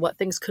behavior, what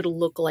things could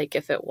look like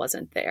if it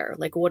wasn't there,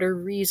 like what are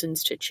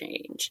reasons to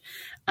change,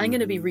 I'm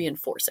going to be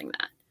reinforcing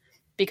that.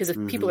 Because if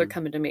people are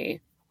coming to me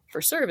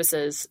for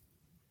services,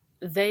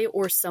 they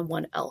or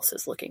someone else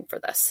is looking for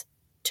this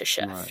to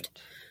shift.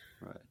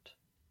 Right.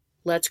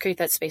 Let's create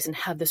that space and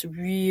have this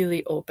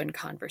really open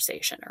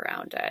conversation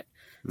around it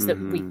so that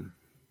we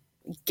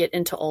get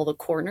into all the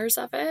corners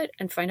of it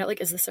and find out, like,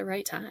 is this the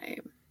right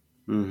time?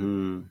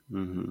 And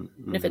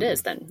if it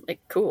is, then like,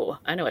 cool,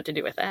 I know what to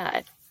do with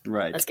that.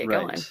 Right. Let's get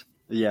going.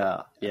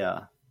 Yeah.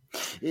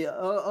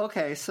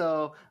 Okay.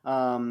 So,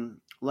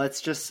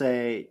 let's just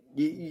say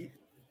you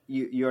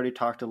already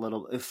talked a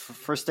little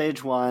for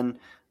stage 1,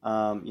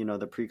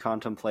 the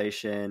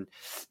pre-contemplation,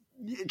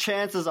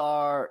 chances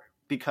are,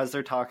 because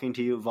they're talking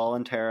to you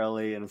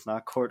voluntarily and it's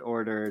not court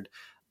ordered,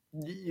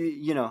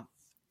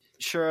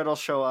 sure, it'll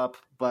show up,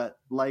 but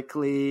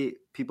likely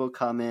people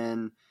come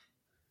in.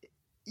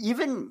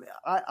 Even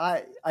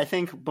I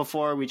think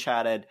before we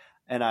chatted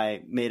and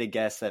I made a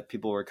guess that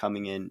people were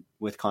coming in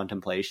with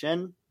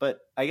contemplation, but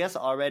I guess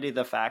already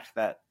the fact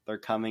that they're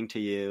coming to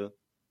you,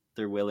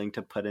 they're willing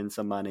to put in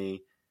some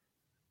money,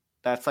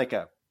 that's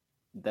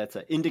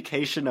an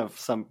indication of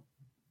some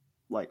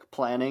like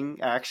planning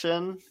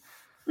action.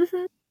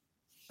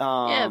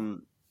 Yeah.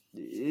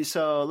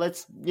 So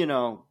let's,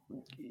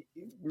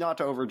 not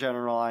to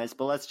overgeneralize,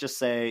 but let's just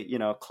say,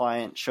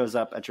 client shows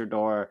up at your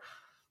door,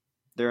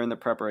 they're in the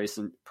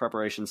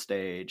preparation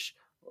stage.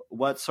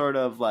 What sort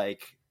of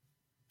like,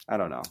 I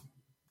don't know,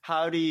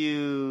 how do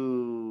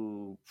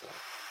you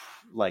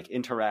like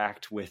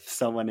interact with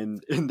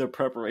someone in the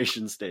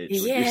preparation stage?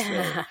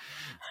 Yeah.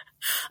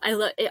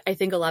 I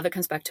think a lot of it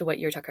comes back to what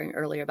you were talking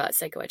earlier about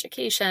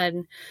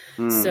psychoeducation.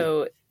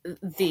 So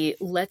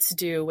let's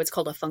do what's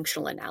called a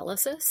functional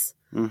analysis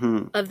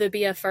of the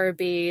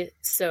BFRB.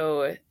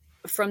 So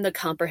from the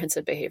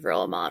comprehensive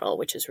behavioral model,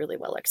 which is really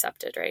well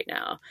accepted right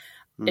now,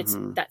 it's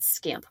that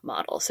SCAMP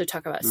model. So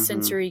talk about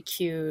sensory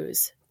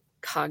cues,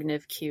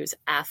 cognitive cues,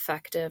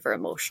 affective or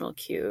emotional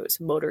cues,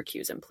 motor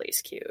cues, and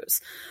place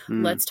cues.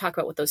 Let's talk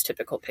about what those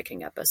typical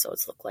picking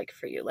episodes look like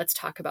for you. Let's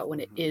talk about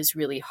when it is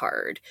really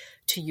hard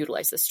to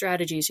utilize the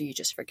strategies or you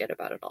just forget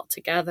about it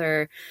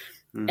altogether.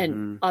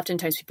 And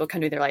oftentimes people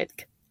come to me, they're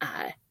like,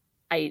 I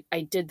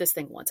did this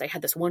thing once. I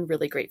had this one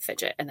really great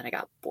fidget and then I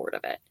got bored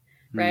of it.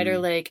 Right. Or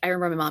like, I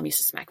remember my mom used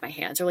to smack my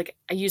hands, or like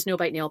I use no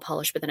bite nail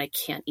polish, but then I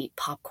can't eat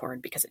popcorn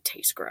because it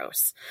tastes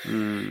gross.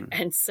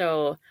 And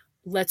so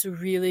let's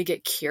really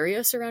get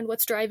curious around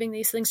what's driving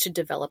these things to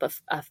develop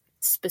a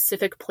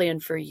specific plan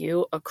for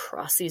you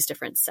across these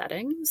different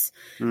settings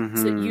so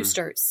that you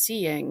start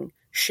seeing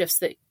shifts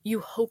that you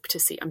hope to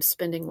see. I'm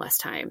spending less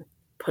time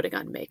putting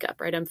on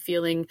makeup, right? I'm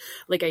feeling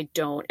like I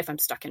don't, if I'm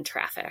stuck in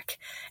traffic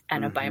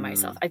and I'm by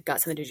myself, I've got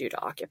something to do to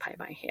occupy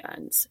my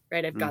hands,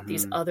 right? I've got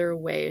these other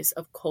ways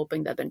of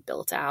coping that have been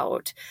built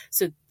out.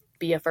 So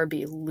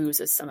BFRB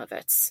loses some of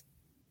its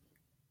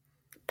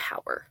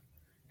power,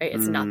 right?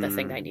 It's not the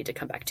thing that I need to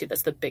come back to.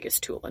 That's the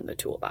biggest tool in the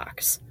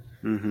toolbox.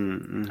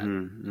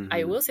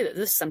 I will say that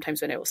this is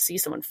sometimes when I will see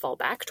someone fall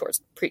back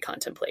towards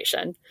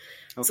pre-contemplation.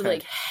 So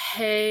like,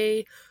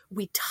 hey,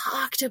 we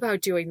talked about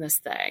doing this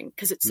thing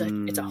because it's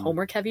a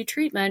homework heavy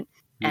treatment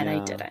and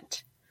I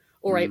didn't.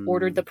 Or I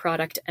ordered the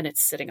product and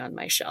it's sitting on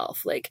my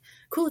shelf. Like,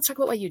 cool, let's talk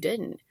about why you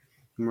didn't.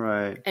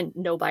 Right. And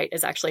no bite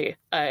is actually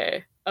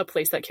a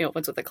place that came up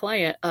once with a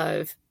client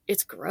of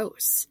it's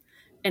gross.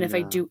 And if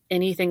I do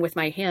anything with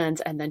my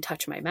hands and then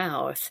touch my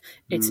mouth,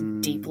 it's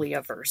deeply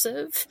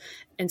aversive.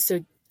 And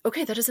so,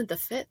 okay, that isn't the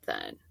fit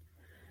then.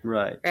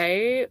 Right.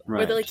 Right?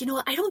 Where they're like,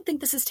 I don't think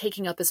this is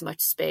taking up as much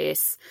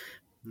space.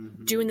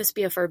 Doing this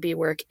BFRB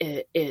work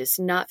is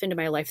not fit into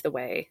my life the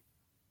way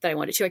that I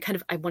wanted to.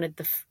 I wanted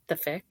the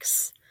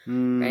fix.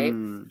 Right?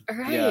 All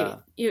right.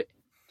 Yeah.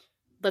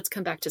 Let's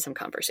come back to some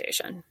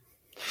conversation.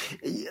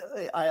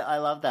 I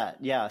love that.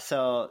 Yeah.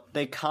 So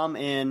they come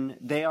in,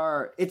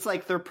 it's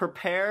like they're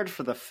prepared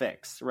for the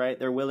fix, right?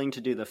 They're willing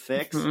to do the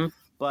fix,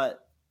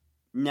 but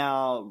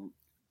now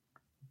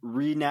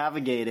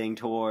re-navigating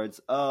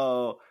towards,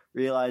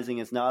 realizing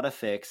it's not a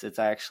fix, it's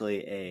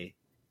actually a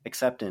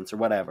acceptance or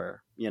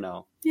whatever,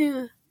 Yeah.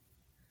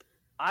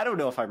 I don't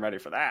know if I'm ready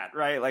for that,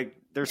 right? Like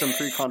there's some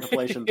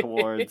pre-contemplation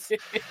towards.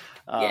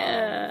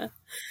 Yeah.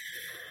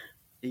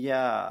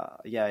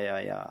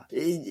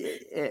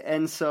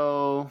 And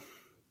so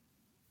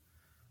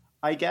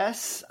I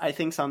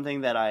think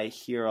something that I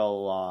hear a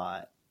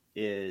lot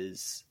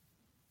is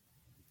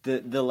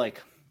the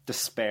like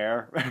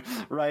despair,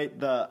 right?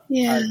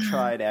 I've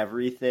tried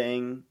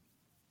everything.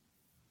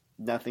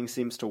 Nothing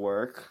seems to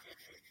work.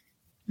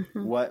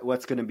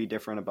 What's going to be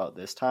different about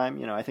this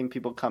time? I think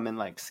people come in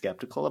like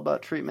skeptical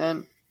about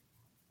treatment.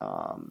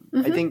 I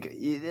think,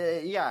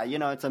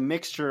 it's a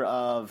mixture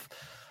of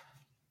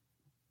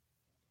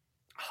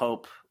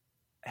hope.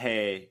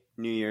 Hey,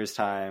 New Year's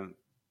time,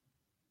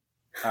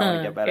 I want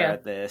to get better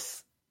at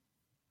this.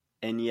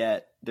 And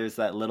yet there's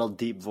that little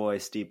deep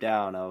voice deep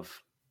down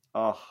of,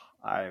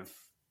 I've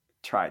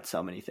tried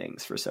so many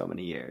things for so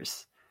many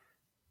years.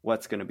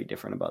 What's going to be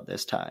different about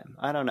this time?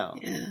 I don't know.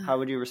 Yeah. How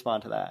would you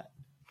respond to that?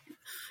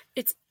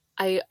 It's,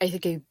 I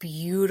think, a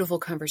beautiful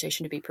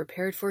conversation to be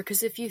prepared for,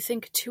 because if you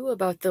think too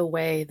about the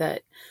way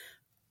that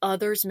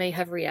others may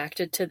have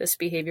reacted to this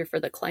behavior for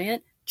the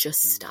client,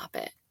 just stop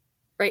it.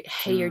 Right?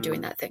 Hey, you're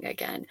doing that thing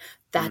again.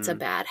 That's a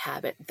bad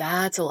habit.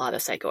 That's a lot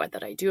of psychoed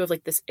that I do of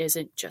like, this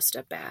isn't just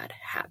a bad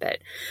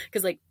habit.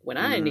 Because like when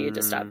I needed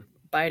to stop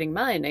biting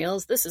my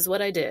nails, this is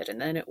what I did.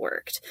 And then it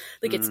worked.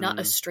 Like it's not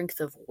a strength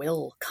of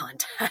will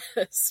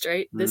contest,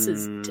 right? This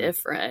is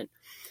different.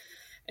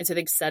 And so I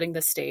think setting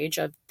the stage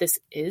of this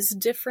is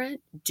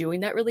different,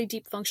 doing that really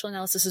deep functional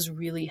analysis is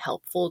really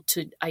helpful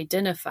to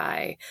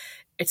identify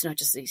it's not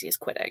just as easy as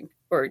quitting.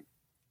 Or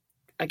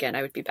again,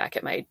 I would be back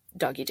at my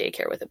doggy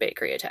daycare with a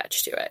bakery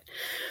attached to it.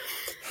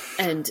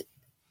 And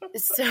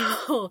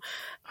so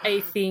I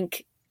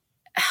think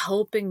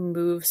helping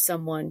move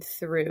someone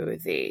through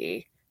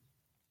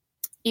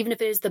even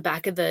if it is the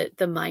back of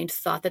the mind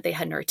thought that they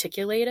hadn't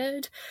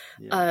articulated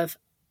of,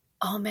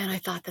 oh man, I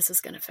thought this was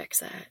going to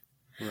fix it.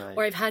 Right.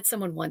 Or I've had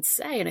someone once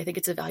say, and I think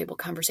it's a valuable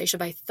conversation,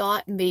 but I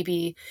thought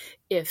maybe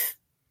if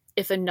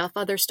enough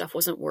other stuff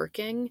wasn't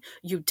working,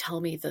 you'd tell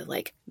me the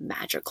like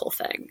magical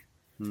thing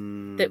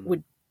that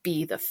would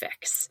be the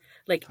fix.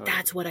 Like,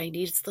 that's what I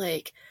need. It's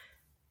like,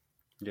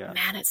 Yeah.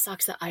 man, it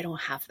sucks that I don't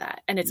have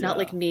that. And it's not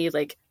like me,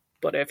 like,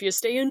 but if you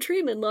stay in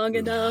treatment long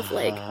enough,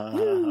 like,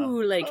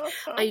 woo, like,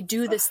 I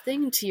do this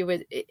thing to you.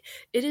 It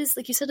is,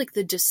 like you said, like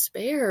the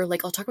despair,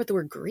 like I'll talk about the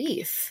word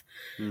grief,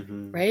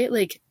 right?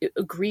 Like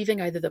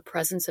grieving either the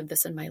presence of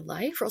this in my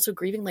life or also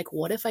grieving, like,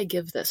 what if I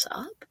give this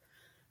up?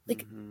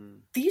 Like,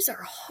 these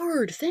are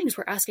hard things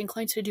we're asking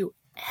clients to do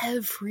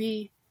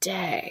every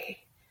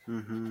day.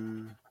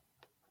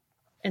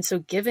 And so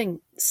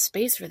giving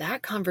space for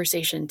that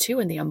conversation too,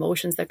 and the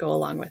emotions that go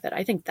along with it,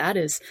 I think that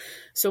is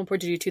so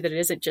important to do too, that it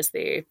isn't just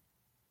the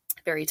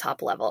very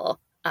top level,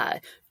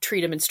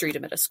 treat them and street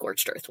them at a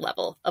scorched earth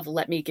level of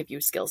let me give you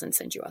skills and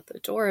send you out the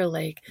door.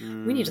 Like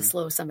we need to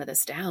slow some of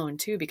this down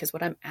too, because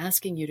what I'm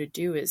asking you to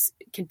do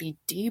can be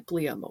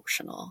deeply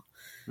emotional,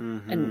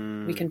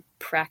 and we can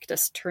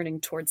practice turning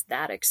towards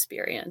that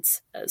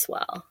experience as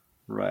well.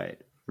 Right.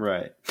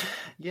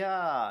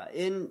 Yeah.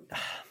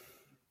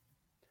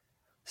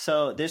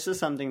 So this is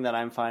something that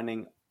I'm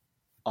finding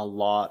a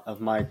lot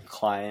of my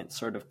clients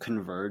sort of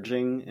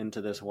converging into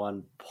this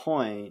one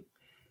point.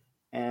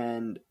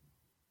 And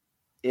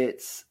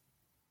it's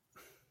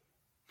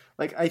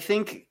like, I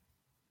think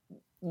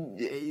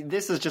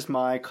this is just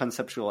my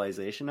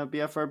conceptualization of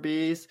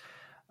BFRBs.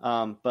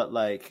 But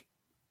like,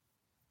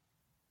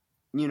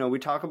 you know, we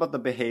talk about the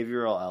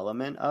behavioral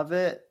element of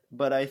it,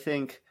 but I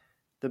think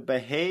the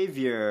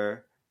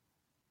behavior,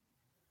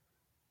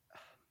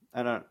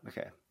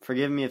 okay,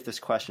 forgive me if this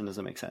question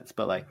doesn't make sense,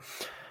 but like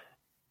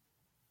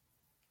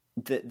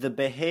the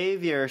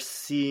behavior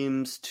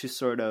seems to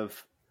sort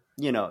of,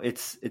 you know,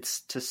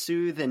 it's to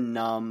soothe and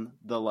numb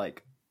the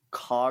like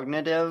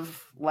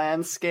cognitive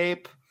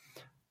landscape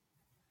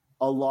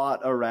a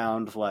lot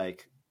around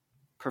like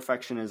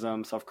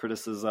perfectionism,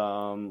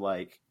 self-criticism,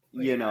 like,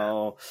 you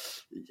know,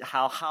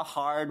 how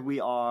hard we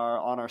are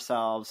on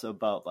ourselves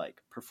about like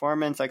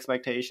performance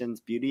expectations,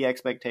 beauty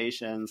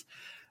expectations.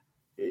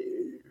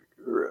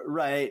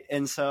 Right.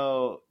 And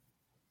so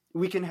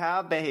we can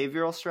have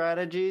behavioral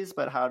strategies,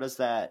 but how does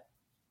that,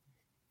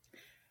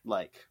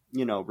 like,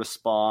 you know,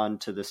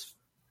 respond to this?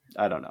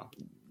 I don't know,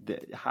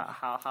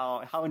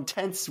 how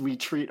intense we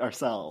treat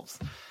ourselves.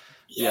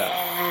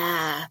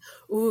 Yeah.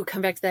 Ooh,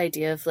 come back to the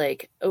idea of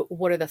like,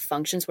 what are the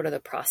functions? What are the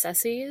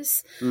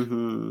processes?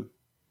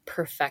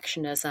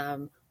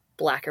 Perfectionism,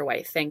 black or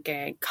white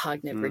thinking,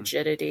 cognitive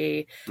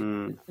rigidity.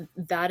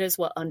 That is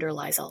what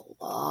underlies a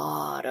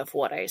lot of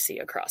what I see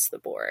across the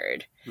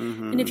board.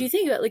 And if you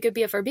think about like a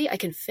BFRB, I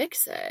can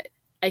fix it.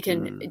 I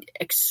can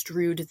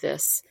extrude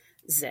this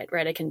zit,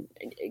 right? I can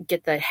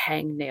get the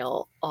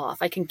hangnail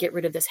off. I can get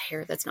rid of this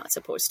hair that's not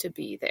supposed to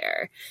be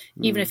there,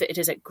 even if it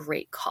is at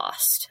great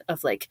cost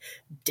of like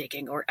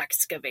digging or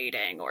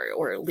excavating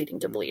or leading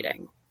to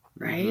bleeding,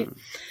 right?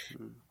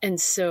 And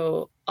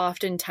so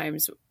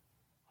oftentimes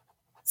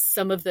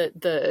some of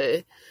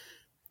the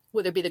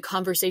whether it be the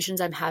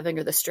conversations I'm having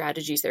or the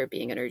strategies that are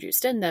being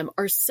introduced in them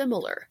are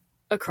similar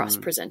across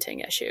presenting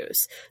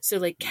issues. So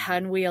like,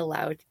 can we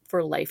allow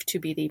for life to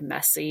be the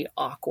messy,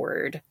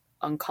 awkward,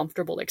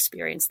 uncomfortable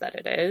experience that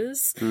it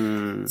is,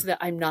 so that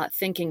I'm not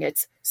thinking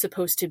it's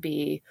supposed to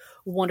be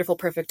wonderful,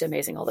 perfect,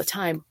 amazing all the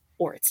time,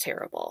 or it's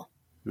terrible.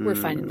 We're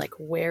finding like,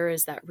 where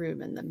is that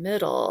room in the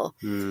middle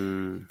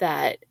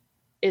that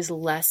is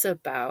less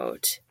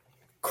about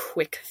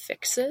quick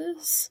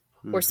fixes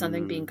or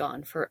something being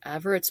gone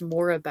forever. It's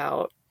more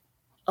about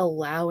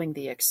allowing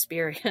the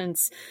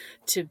experience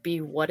to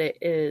be what it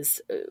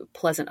is,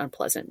 pleasant,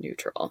 unpleasant,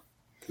 neutral.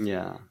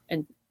 Yeah.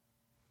 And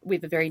we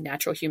have a very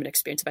natural human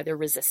experience of either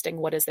resisting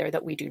what is there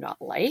that we do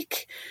not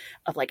like,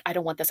 of like, I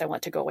don't want this, I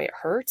want to go away, it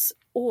hurts,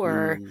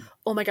 or,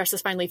 oh my gosh,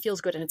 this finally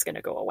feels good and it's going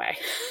to go away.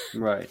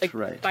 Right, like,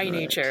 right. By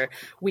nature,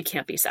 we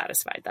can't be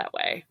satisfied that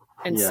way.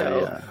 And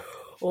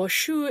oh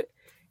shoot,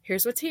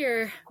 here's what's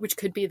here, which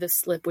could be the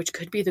slip, which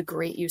could be the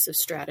great use of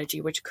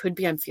strategy, which could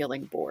be I'm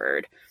feeling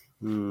bored.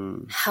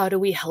 How do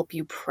we help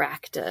you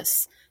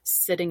practice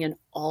sitting in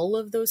all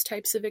of those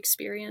types of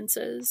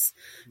experiences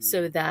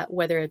so that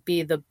whether it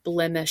be the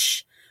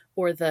blemish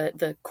or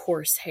the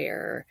coarse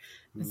hair,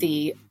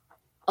 the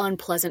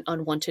unpleasant,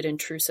 unwanted,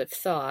 intrusive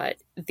thought,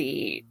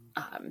 the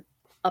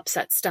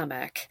upset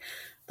stomach,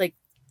 like,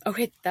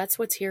 okay, that's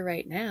what's here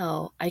right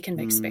now. I can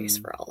make space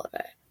for all of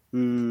it.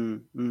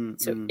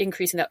 So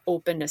increasing that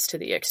openness to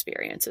the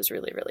experience is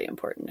really, really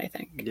important, I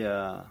think.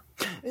 Yeah.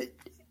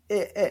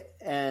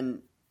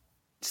 And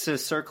so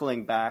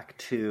circling back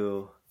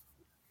to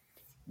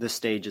the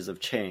stages of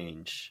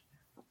change,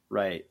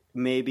 right?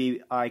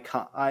 Maybe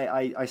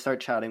I start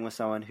chatting with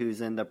someone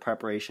who's in the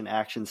preparation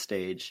action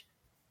stage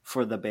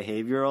for the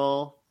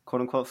behavioral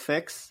quote unquote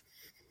fix.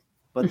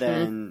 But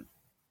then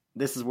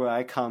this is where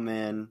I come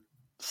in,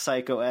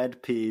 psycho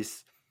ed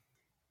piece.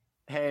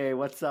 Hey,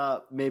 what's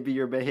up? Maybe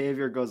your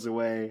behavior goes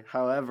away.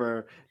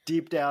 However,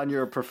 deep down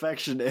you're a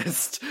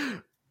perfectionist.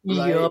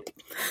 Right? Yep.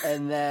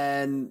 And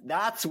then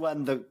that's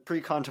when the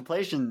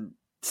pre-contemplation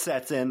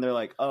sets in. They're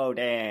like, oh,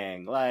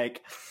 dang.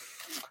 Like,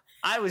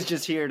 I was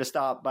just here to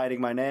stop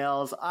biting my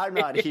nails. I'm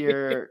not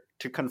here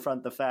to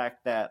confront the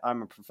fact that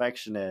I'm a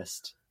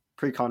perfectionist.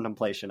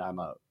 Pre-contemplation, I'm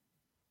out.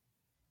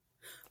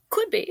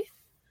 Could be.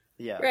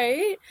 Yeah.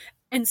 Right.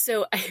 And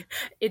so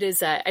it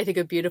is, I think,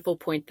 a beautiful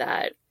point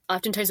that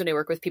oftentimes when I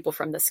work with people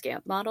from the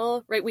SCAMP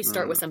model, right, we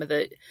start with some of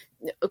the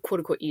quote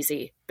unquote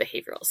easy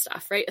behavioral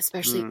stuff, right?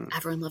 Especially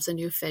everyone loves a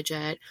new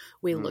fidget.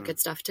 We look at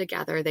stuff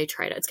together. They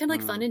try it. It's kind of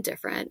like fun and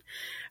different,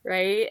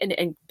 right?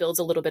 And builds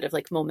a little bit of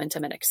like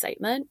momentum and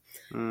excitement.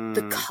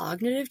 The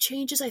cognitive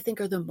changes, I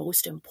think, are the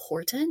most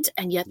important.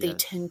 And yet they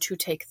tend to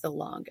take the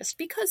longest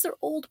because they're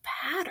old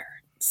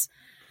patterns.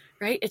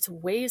 Right? It's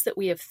ways that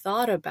we have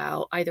thought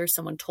about. Either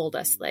someone told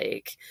us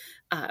like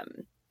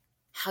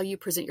how you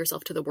present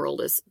yourself to the world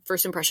is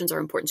first impressions are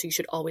important. So you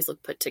should always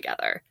look put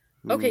together.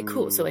 Okay,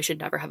 cool. So I should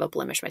never have a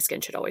blemish. My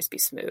skin should always be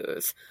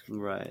smooth.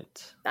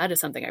 Right. That is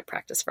something I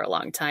practiced for a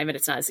long time. And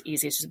it's not as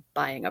easy as just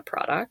buying a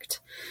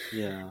product.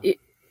 Yeah.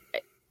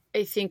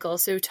 I think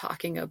also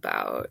talking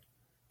about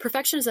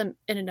perfectionism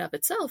in and of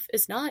itself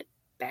is not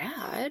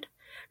bad.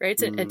 Right?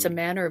 It's a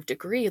manner of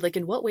degree. Like,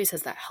 in what ways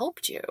has that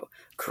helped you?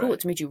 Cool. Right.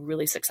 It's made you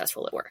really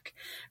successful at work,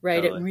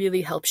 right? Totally. It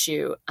really helps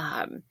you.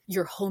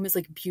 Your home is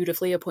like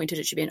beautifully appointed.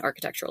 It should be an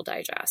Architectural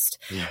Digest.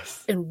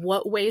 Yes. In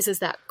what ways is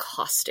that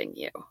costing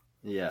you?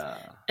 Yeah.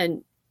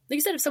 And like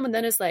you said, if someone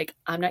then is like,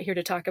 I'm not here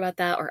to talk about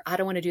that, or I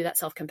don't want to do that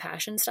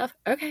self-compassion stuff.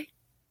 Okay.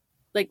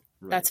 Like,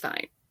 that's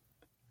fine.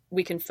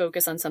 We can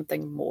focus on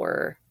something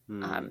more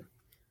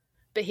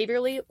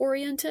behaviorally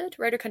oriented,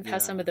 right? Or kind of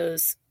have some of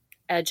those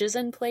edges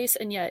in place.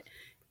 And yet,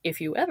 if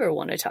you ever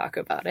want to talk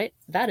about it,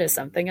 that is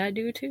something I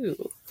do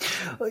too.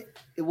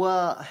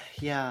 Well,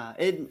 yeah,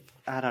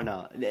 I don't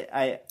know.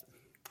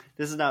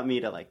 This is not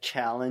me to like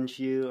challenge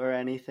you or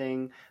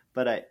anything,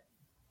 but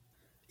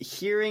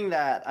hearing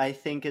that I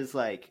think is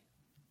like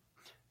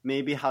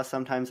maybe how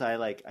sometimes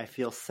I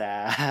feel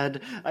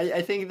sad.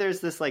 I think there's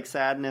this like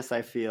sadness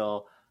I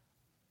feel.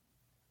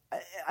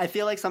 I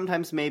feel like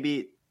sometimes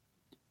maybe,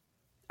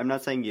 I'm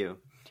not saying you,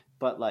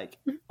 but like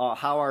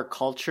how our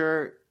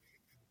culture,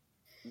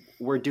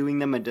 we're doing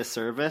them a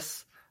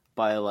disservice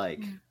by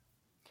like,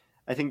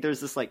 I think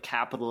there's this like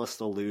capitalist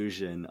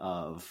illusion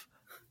of,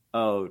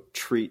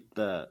 treat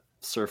the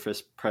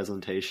surface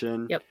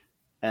presentation. Yep.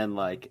 And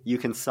like, you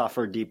can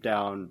suffer deep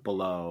down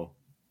below,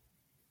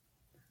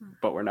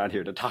 but we're not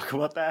here to talk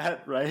about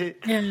that. Right.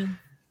 Yeah.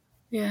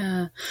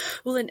 Yeah.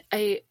 Well, and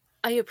I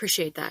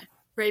appreciate that.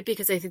 Right.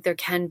 Because I think there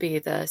can be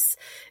this,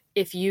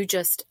 if you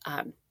just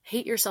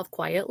hate yourself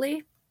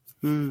quietly,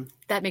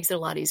 that makes it a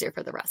lot easier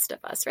for the rest of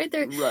us, right?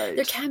 There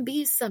can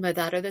be some of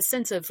that, or the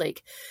sense of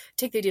like,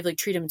 take the idea of like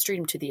treat them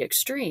to the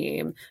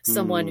extreme.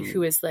 Someone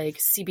who is like,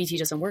 CBT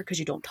doesn't work because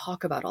you don't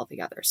talk about all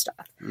the other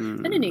stuff.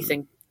 And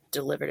anything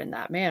delivered in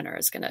that manner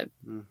is going to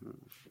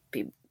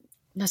be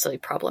necessarily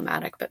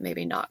problematic, but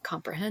maybe not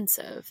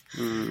comprehensive.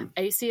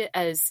 I see it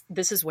as,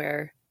 this is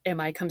where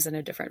MI comes in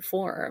a different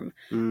form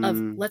of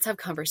let's have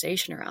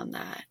conversation around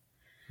that.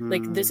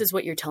 Like, this is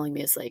what you're telling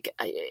me is like,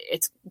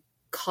 it's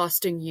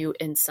costing you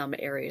in some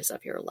areas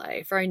of your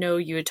life. Or I know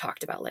you had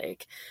talked about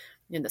like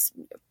in this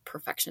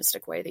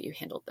perfectionistic way that you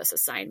handled this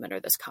assignment or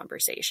this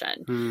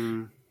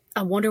conversation.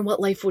 I'm wondering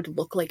what life would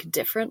look like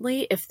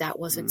differently if that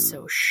wasn't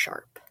so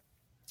sharp.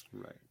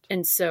 Right.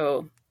 And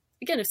so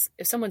again,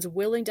 if someone's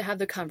willing to have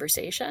the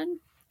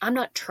conversation, I'm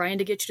not trying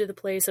to get you to the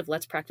place of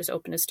let's practice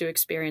openness to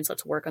experience.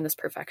 Let's work on this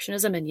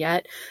perfectionism. And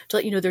yet to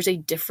let you know, there's a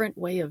different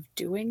way of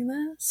doing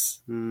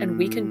this and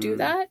we can do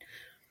that.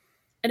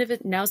 And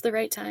if now's the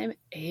right time,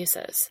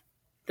 ACEs.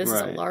 This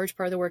is a large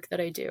part of the work that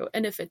I do.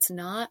 And if it's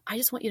not, I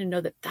just want you to know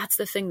that that's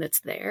the thing that's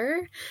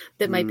there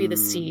that might be the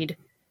seed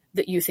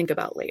that you think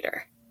about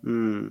later.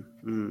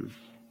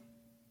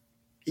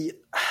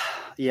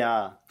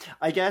 Yeah.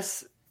 I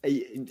guess,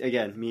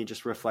 again, me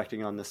just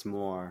reflecting on this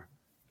more,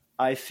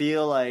 I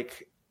feel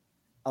like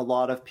a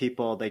lot of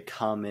people, they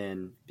come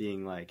in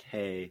being like,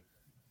 hey,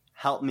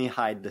 help me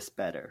hide this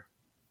better.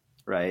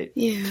 Right?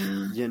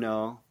 Yeah. You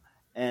know?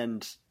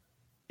 And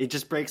it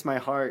just breaks my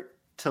heart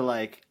to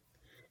like,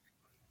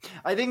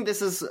 I think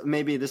this is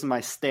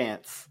my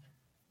stance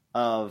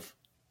of,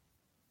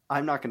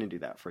 I'm not going to do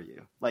that for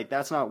you. Like,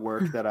 that's not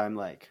work that I'm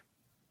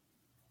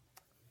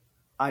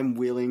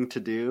willing to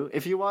do.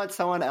 If you want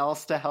someone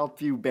else to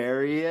help you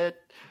bury it,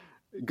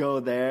 go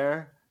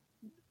there.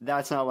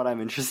 That's not what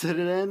I'm interested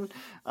in.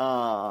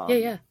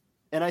 Yeah.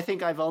 And I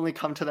think I've only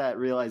come to that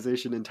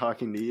realization in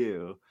talking to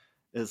you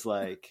is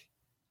like,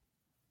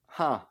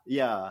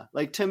 yeah.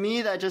 Like, to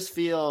me, that just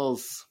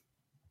feels,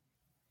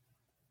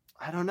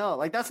 I don't know.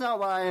 Like, that's not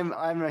why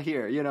I'm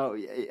here. You know,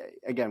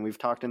 again, we've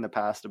talked in the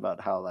past about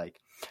how like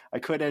I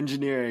quit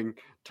engineering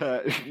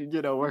to,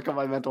 you know, work on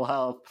my mental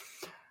health.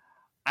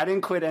 I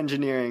didn't quit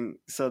engineering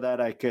so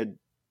that I could,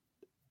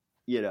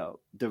 you know,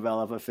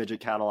 develop a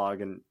fidget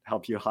catalog and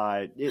help you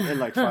hide and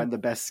like find the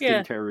best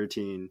skincare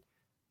routine.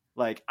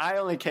 Like, I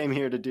only came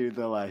here to do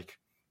the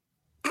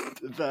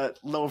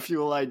low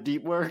fuel light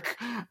deep work.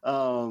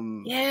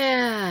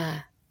 Yeah.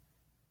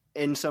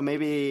 And so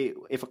maybe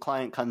if a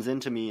client comes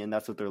into me and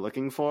that's what they're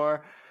looking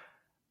for,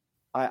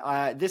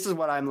 I this is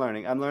what I'm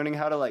learning. I'm learning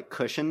how to like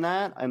cushion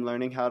that. I'm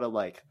learning how to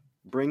like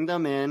bring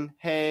them in.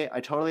 Hey,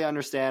 I totally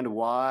understand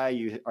why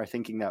you are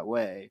thinking that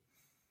way.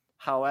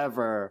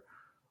 However,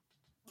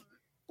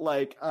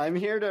 like, I'm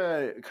here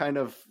to kind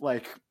of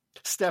like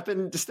step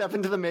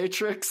into the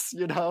matrix,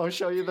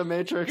 show you the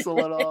matrix a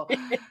little.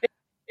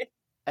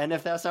 And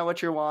if that's not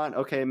what you want,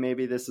 okay,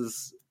 maybe this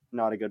is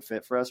not a good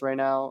fit for us right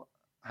now.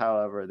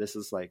 However, this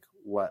is like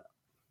what,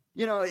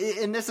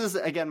 and this is,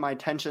 again, my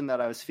tension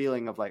that I was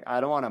feeling of like,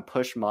 I don't want to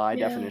push my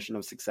definition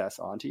of success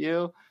onto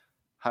you.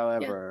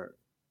 However,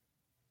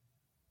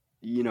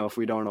 if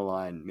we don't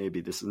align,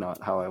 maybe this is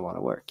not how I want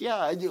to work.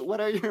 Yeah.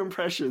 What are your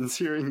impressions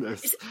hearing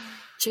this?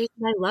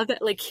 Jason, I love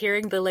it. Like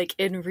hearing the like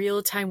in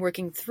real time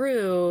working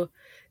through.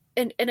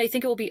 And I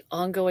think it will be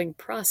ongoing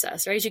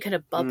process, right? As you kind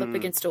of bump up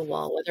against a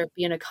wall, whether it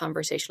be in a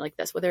conversation like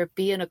this, whether it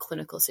be in a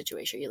clinical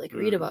situation, you like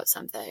read about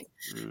something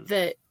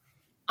that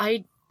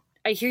I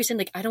hear you saying,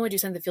 like, I don't want to do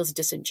something that feels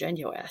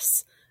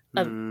disingenuous.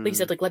 Like you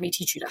said, like, let me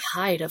teach you to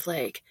hide, of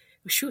like,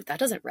 shoot, that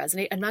doesn't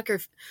resonate.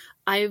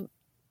 I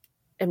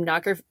am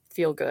not going to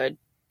feel good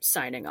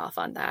signing off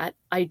on that.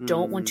 I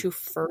don't want to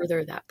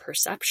further that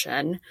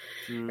perception,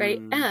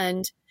 right?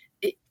 And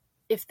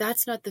if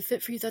that's not the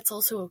fit for you, that's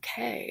also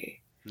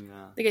okay.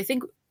 Yeah. Like, I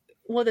think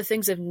one of the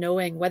things of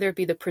knowing, whether it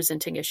be the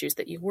presenting issues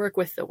that you work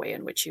with, the way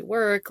in which you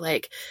work,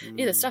 like,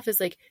 the stuff is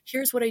like,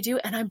 here's what I do,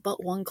 and I'm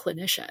but one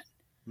clinician.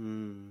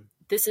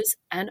 This is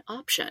an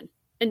option.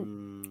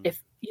 And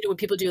if, when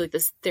people do like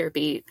this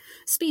therapy,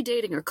 speed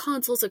dating or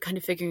consults of kind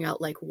of figuring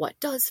out like what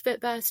does fit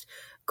best,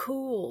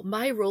 cool.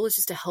 My role is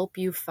just to help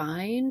you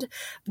find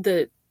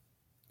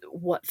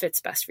what fits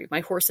best for you.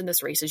 My horse in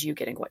this race is you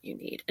getting what you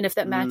need. And if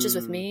that matches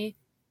with me,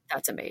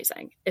 that's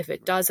amazing. If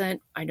it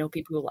doesn't, I know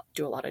people who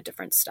do a lot of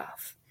different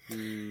stuff.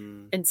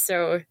 And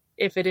so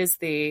if it is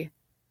the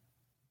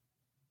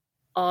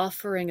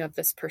offering of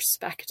this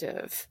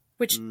perspective,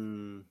 which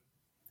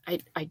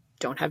I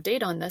don't have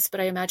data on this, but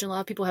I imagine a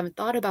lot of people haven't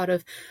thought about,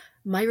 of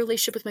my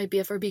relationship with my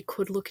BFRB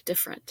could look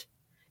different.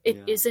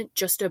 It isn't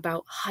just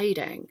about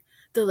hiding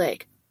the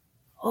like,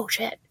 oh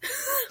shit,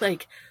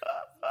 like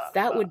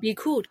that would be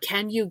cool.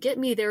 Can you get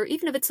me there?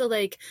 Even if it's a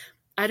like,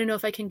 I don't know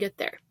if I can get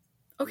there.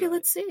 Okay,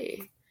 let's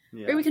see.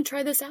 Or we can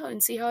try this out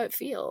and see how it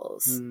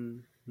feels.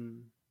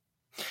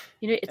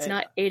 It's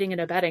not aiding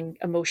and abetting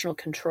emotional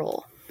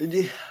control.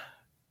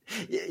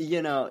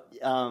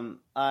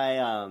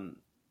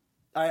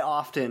 I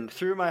often,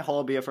 through my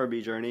whole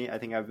BFRB journey, I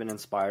think I've been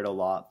inspired a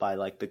lot by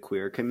like the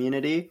queer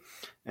community,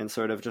 and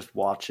sort of just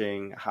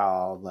watching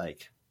how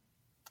like,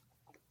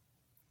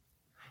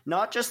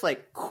 not just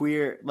like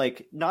queer,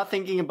 like not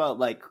thinking about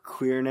like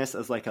queerness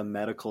as like a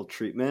medical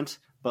treatment,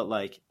 but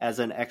like as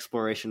an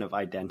exploration of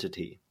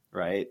identity,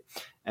 right?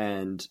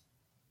 And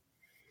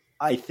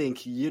I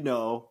think,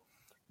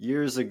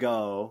 years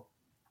ago,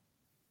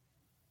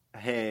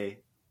 hey,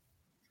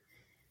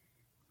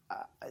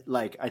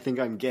 like, I think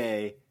I'm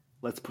gay,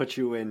 let's put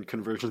you in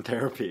conversion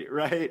therapy,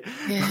 right?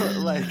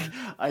 Like,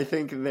 I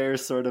think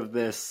there's sort of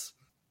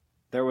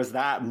there was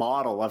that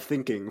model of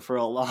thinking for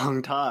a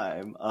long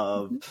time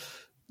of,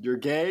 you're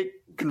gay,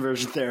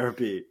 conversion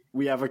therapy.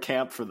 We have a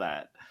camp for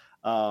that.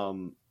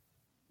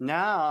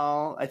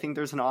 Now, I think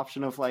there's an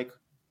option of like,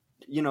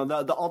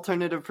 the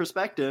alternative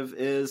perspective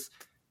is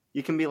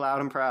you can be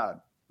loud and proud.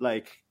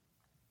 Like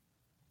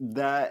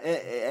that,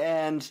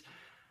 and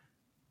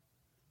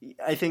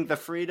I think the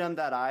freedom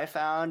that I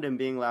found in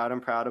being loud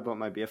and proud about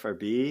my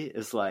BFRB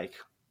is like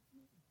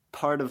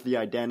part of the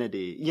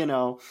identity,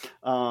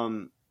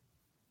 and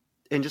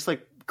just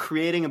like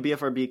creating a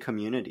BFRB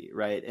community,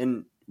 right?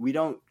 And we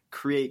don't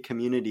create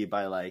community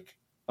by like,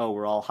 oh,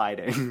 we're all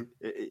hiding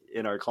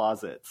in our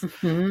closets.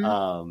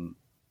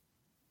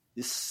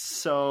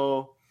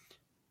 So,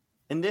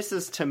 and this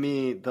is to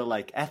me the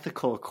like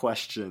ethical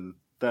question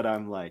that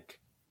I'm like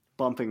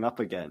bumping up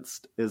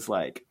against, is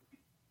like,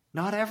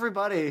 not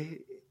everybody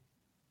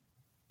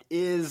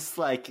is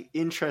like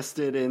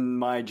interested in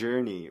my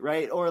journey,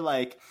 right? Or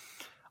like,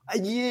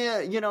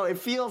 it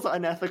feels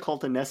unethical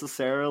to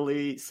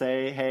necessarily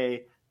say,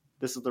 hey,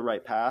 this is the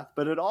right path,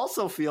 but it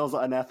also feels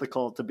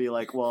unethical to be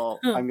like, well,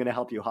 I'm going to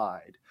help you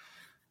hide.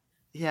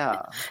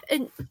 Yeah.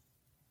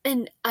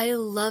 And I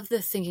love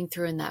the thinking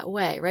through in that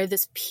way, right?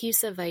 This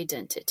piece of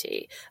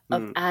identity,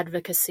 of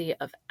advocacy,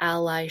 of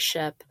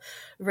allyship,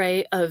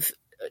 right? Of,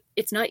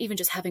 it's not even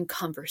just having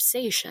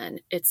conversation,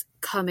 it's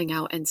coming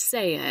out and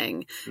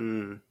saying,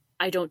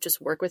 I don't just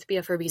work with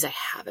BFRBs, I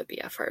have a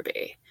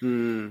BFRB,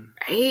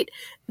 right?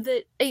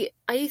 That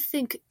I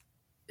think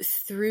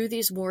through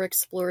these more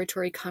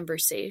exploratory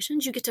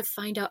conversations, you get to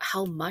find out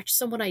how much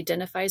someone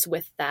identifies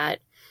with that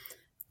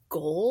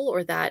goal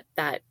or that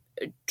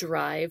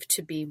drive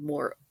to be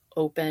more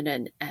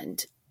open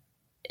and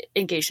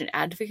engaged in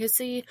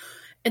advocacy.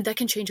 And that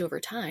can change over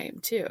time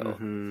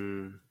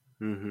too.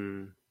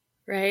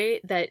 Right?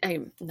 That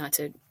I'm not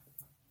to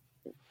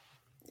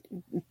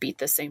beat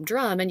the same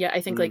drum. And yet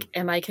I think like,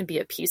 MI can be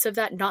a piece of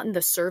that, not in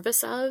the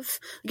service of,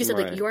 like you said,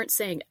 like you aren't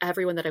saying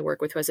everyone that I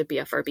work with who has a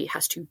BFRB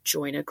has to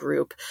join a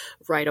group,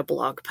 write a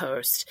blog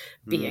post,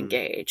 be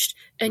engaged.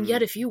 And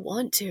yet if you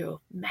want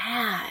to,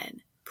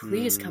 man,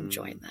 please come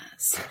join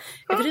this.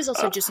 If it is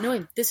also just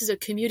knowing this is a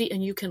community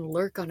and you can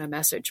lurk on a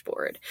message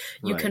board,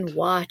 you can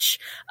watch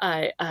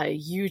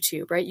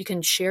YouTube, right? You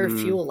can share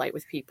Fuel Light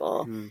with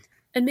people.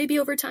 And maybe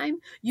over time,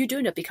 you do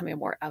end up becoming a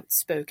more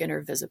outspoken or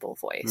visible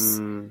voice.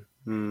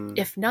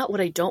 If not, what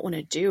I don't want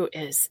to do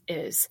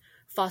is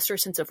foster a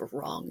sense of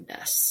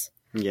wrongness,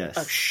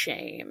 of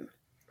shame,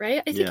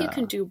 right? I think you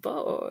can do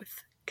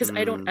both. Because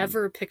I don't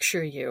ever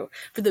picture you,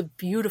 for the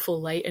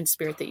beautiful light and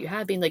spirit that you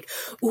have, being like,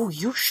 "Ooh,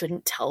 you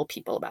shouldn't tell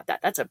people about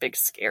that. That's a big,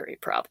 scary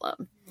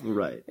problem."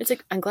 Right. It's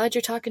like, I'm glad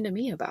you're talking to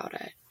me about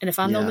it. And if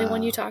I'm the only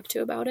one you talk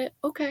to about it,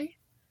 okay.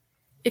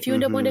 If you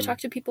end up wanting to talk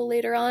to people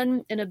later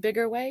on in a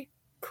bigger way,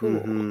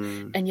 cool.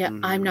 And yet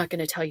I'm not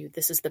going to tell you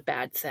this is the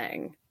bad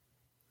thing,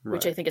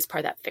 which I think is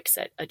part of that fix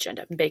it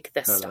agenda. Make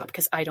this stop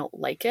because I don't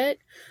like it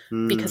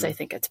because I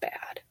think it's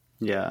bad.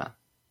 Yeah.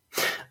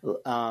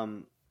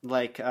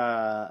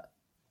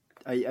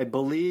 I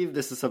believe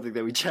this is something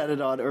that we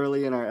chatted on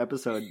early in our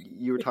episode.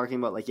 You were talking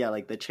about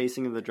like the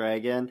chasing of the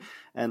dragon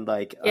and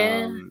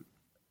I'm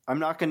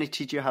not going to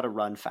teach you how to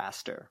run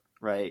faster,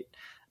 right?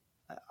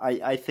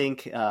 I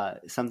think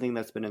something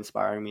that's been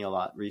inspiring me a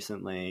lot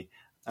recently,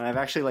 and I've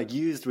actually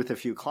used with a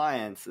few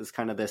clients, is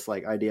kind of this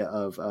idea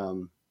of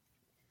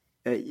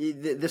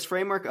this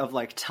framework of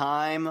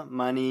time,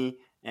 money,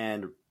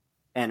 and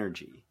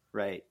energy.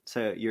 Right.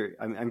 So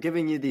I'm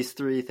giving you these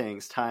three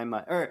things, time,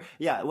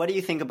 what do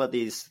you think about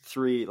these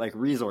three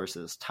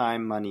resources,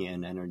 time, money,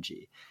 and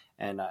energy?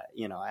 And,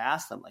 I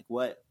asked them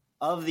what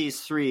of these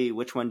three,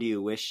 which one do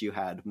you wish you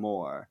had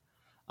more?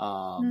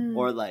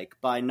 Or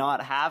by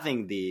not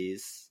having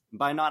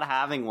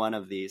one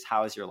of these,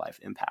 how is your life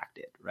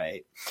impacted?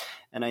 Right.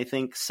 And I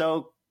think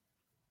so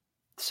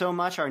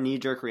much our knee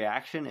jerk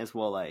reaction is,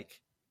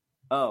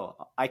 oh,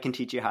 I can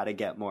teach you how to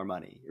get more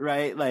money,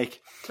 right? If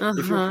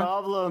your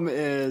problem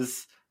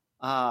is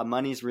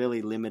money's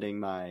really limiting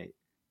my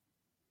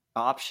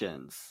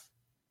options,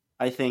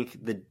 I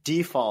think the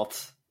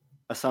default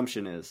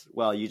assumption is,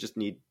 well, you just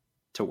need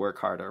to work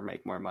harder,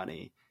 make more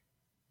money,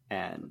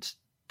 and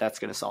that's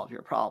going to solve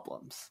your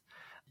problems.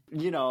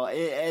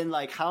 And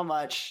how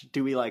much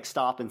do we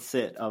stop and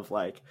sit of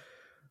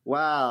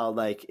wow,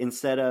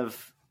 instead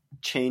of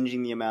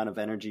changing the amount of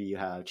energy you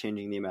have,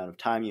 changing the amount of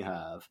time you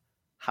have,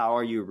 how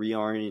are you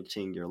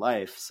reorienting your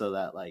life so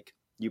that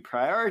you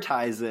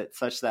prioritize it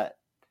such that,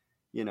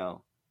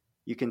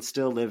 you can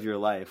still live your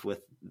life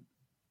with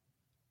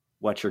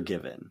what you're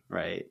given.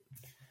 Right.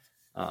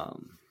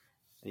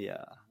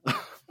 Yeah.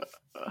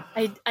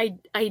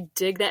 I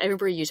dig that. I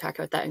remember you talk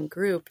about that in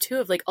group too,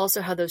 of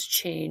also how those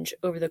change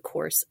over the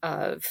course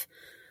of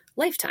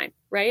lifetime,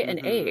 right?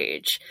 And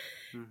age.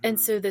 And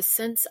so the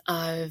sense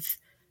of,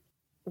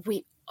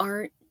 we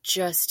aren't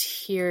just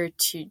here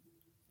to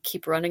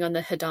keep running on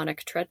the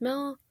hedonic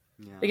treadmill.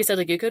 Like you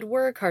said, you could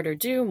work harder,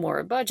 do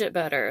more, budget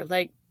better,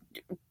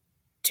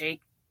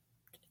 take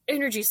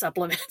energy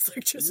supplements,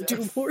 just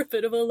do more of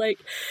it of a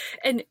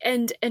and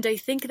I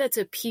think that's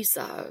a piece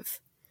of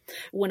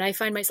when I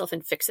find myself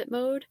in fix it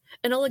mode,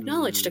 and I'll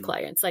acknowledge to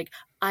clients,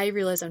 I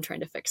realize I'm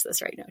trying to fix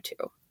this right now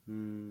too.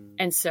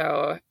 And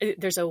so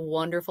there's a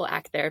wonderful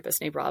ACT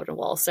therapist named Robin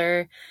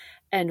Walser.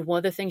 And one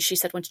of the things she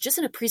said once, just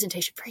in a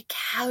presentation, very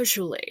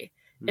casually,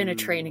 in a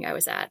training I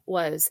was at,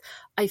 was,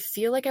 I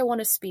feel like I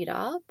want to speed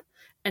up,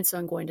 and so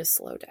I'm going to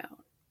slow down.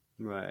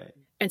 Right.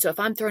 And so if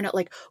I'm throwing out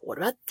what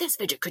about this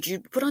fidget? Could you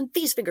put on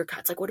these finger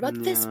cuts? What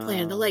about this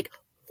plan? They're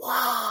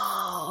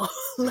wow,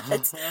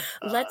 let's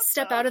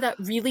step out of that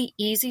really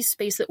easy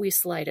space that we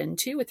slide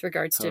into with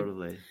regards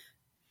to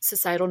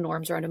societal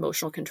norms around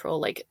emotional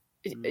control.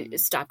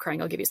 Stop crying,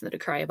 I'll give you something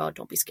to cry about.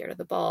 Don't be scared of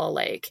the ball.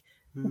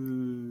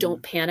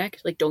 Don't panic,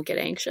 don't get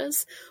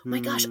anxious. Oh my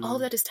gosh, all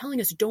of that is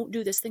telling us don't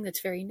do this thing that's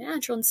very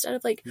natural, instead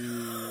of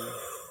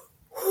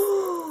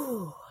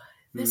whew,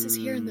 this is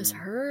here and this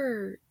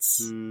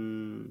hurts.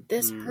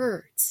 This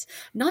hurts.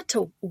 Not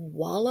to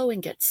wallow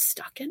and get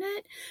stuck in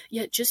it,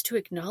 yet just to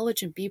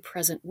acknowledge and be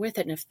present with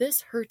it. And if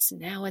this hurts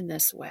now in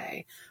this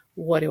way,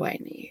 what do I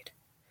need?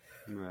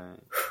 Right.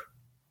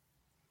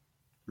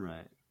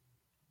 Right.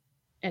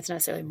 It's not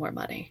necessarily more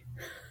money.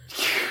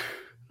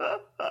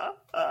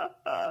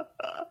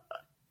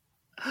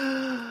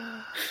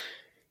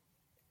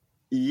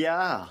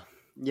 Yeah.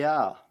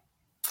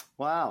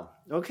 Wow.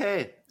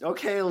 Okay,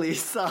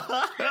 Lisa.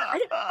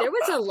 There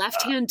was a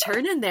left-hand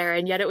turn in there,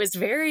 and yet it was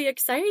very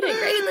exciting,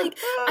 right?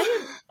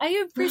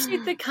 I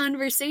appreciate the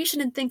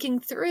conversation and thinking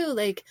through,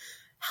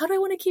 how do I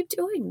want to keep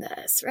doing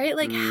this, right?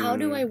 How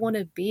do I want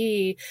to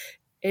be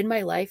in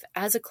my life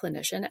as a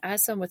clinician,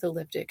 as someone with a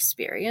lived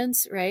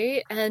experience,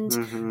 right?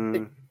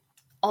 And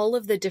all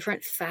of the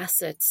different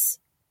facets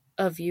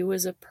of you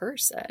as a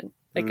person.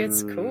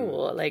 It's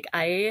cool.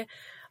 I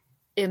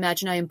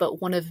imagine I am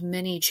but one of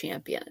many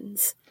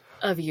champions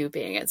of you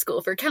being at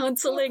School for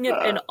Counseling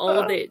and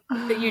all that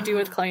you do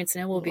with clients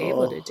now will be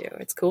able to do.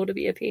 It's cool to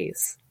be a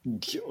piece.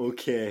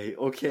 Okay.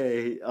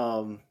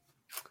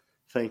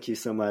 Thank you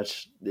so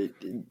much.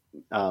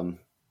 I'm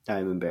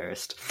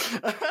embarrassed.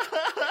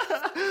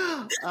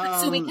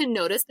 So we can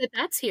notice that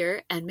that's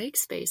here and make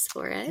space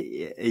for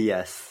it.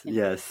 Yes.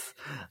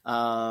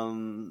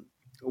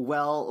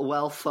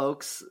 Well,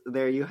 folks,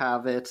 there you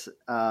have it.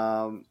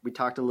 We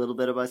talked a little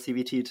bit about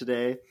CBT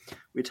today.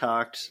 We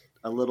talked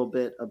a little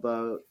bit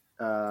about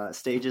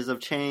stages of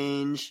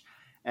change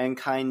and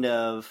kind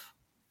of,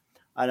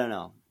 I don't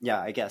know. Yeah,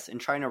 I guess in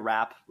trying to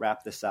wrap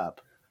this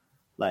up,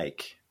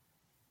 like,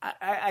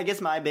 I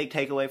guess my big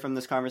takeaway from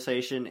this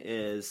conversation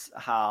is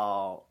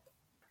how,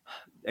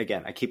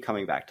 again, I keep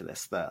coming back to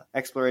this, the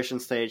exploration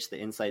stage, the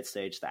insight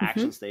stage, the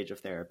action stage of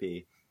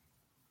therapy.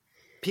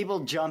 People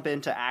jump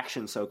into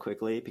action so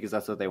quickly because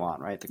that's what they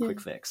want, right? The quick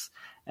fix.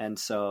 And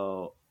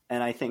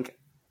I think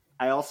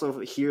I also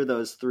hear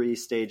those three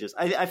stages.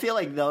 I feel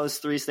like those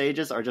three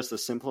stages are just a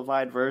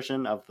simplified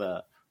version of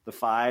the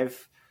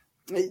 5.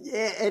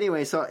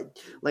 Anyway, so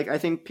like I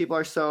think people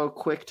are so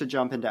quick to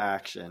jump into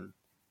action.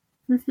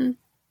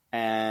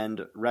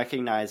 And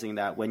recognizing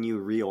that when you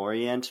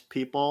reorient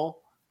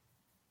people,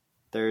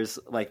 there's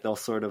like they'll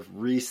sort of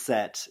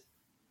reset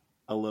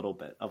a little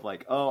bit of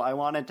like, oh, I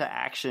wanted to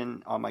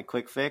action on my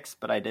quick fix,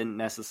 but I didn't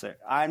necessarily.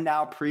 I'm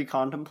now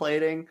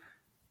pre-contemplating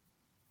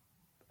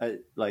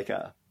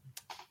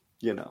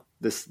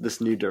this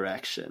new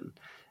direction,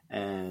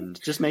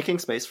 and just making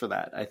space for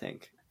that, I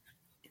think.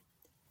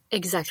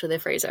 Exactly the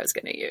phrase I was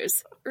going to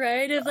use,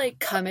 right? Of like,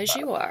 come as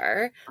you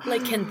are.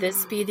 Like, can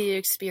this be the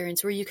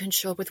experience where you can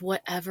show up with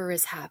whatever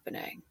is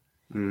happening?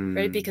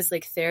 Right? Because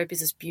like therapy is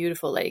this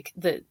beautiful, like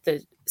the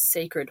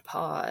sacred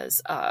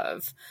pause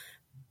of,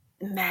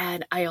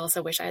 man, I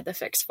also wish I had the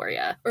fix for you.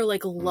 Or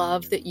like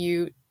love that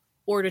you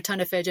ordered a ton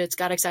of fidgets,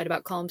 got excited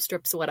about calm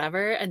strips,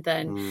 whatever. And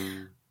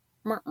then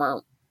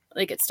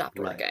like it stopped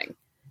working.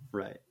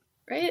 Right?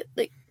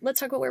 Like, let's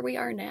talk about where we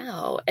are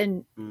now,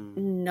 and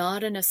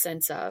not in a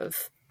sense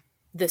of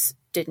this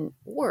didn't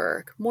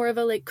work, more of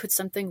a like, could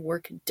something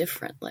work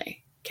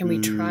differently? Can we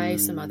try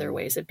some other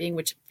ways of being,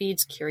 which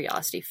feeds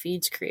curiosity,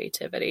 feeds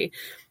creativity,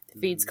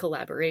 feeds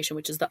collaboration,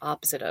 which is the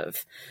opposite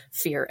of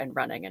fear and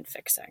running and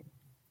fixing.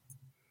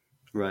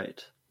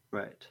 Right.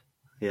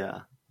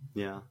 Yeah.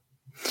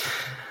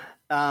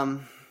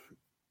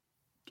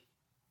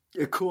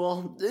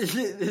 Cool.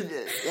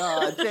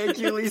 Thank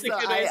you, Lisa.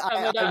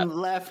 I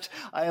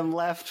am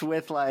left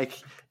with like,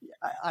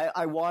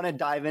 I want to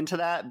dive into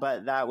that,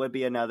 but that would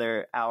be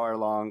another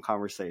hour-long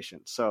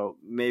conversation. So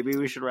maybe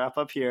we should wrap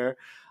up here.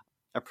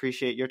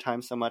 Appreciate your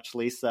time so much,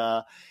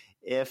 Lisa.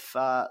 If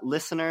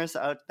listeners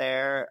out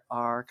there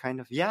are kind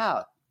of,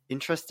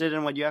 interested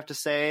in what you have to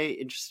say,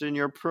 interested in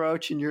your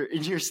approach, in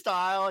your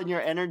style, and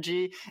your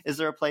energy, is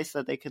there a place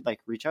that they could like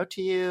reach out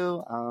to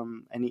you?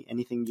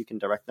 Anything you can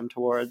direct them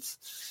towards?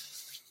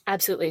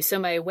 Absolutely. So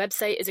my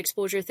website is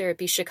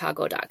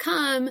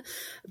exposuretherapychicago.com.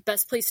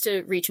 Best place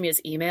to reach me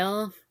is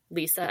email,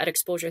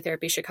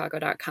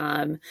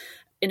 lisa@exposuretherapychicago.com.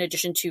 In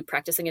addition to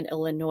practicing in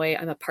Illinois,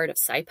 I'm a part of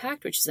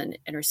PsyPact, which is an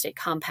interstate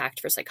compact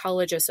for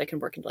psychologists. So I can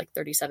work in like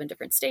 37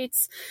 different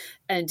states.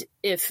 And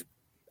if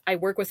I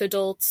work with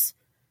adults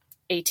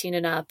 18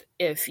 and up,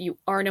 if you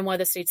aren't in one of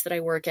the states that I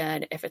work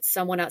in, if it's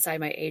someone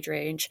outside my age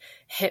range,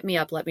 hit me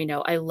up, let me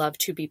know. I love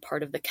to be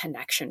part of the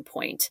connection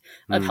point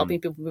of helping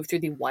people move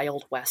through the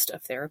wild west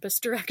of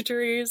therapist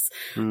directories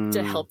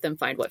to help them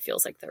find what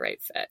feels like the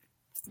right fit.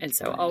 And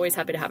so always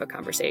happy to have a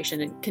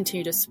conversation and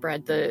continue to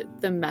spread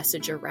the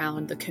message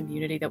around the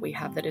community that we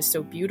have that is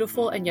so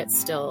beautiful and yet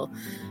still,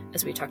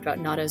 as we talked about,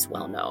 not as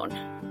well known.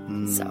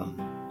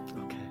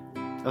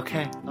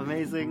 Okay,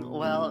 amazing.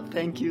 Well,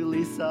 thank you,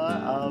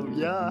 Lisa.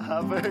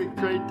 Have a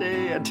great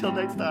day. Until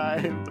next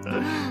time.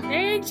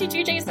 Thanks, you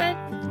too, Jason.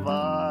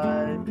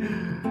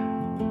 Bye.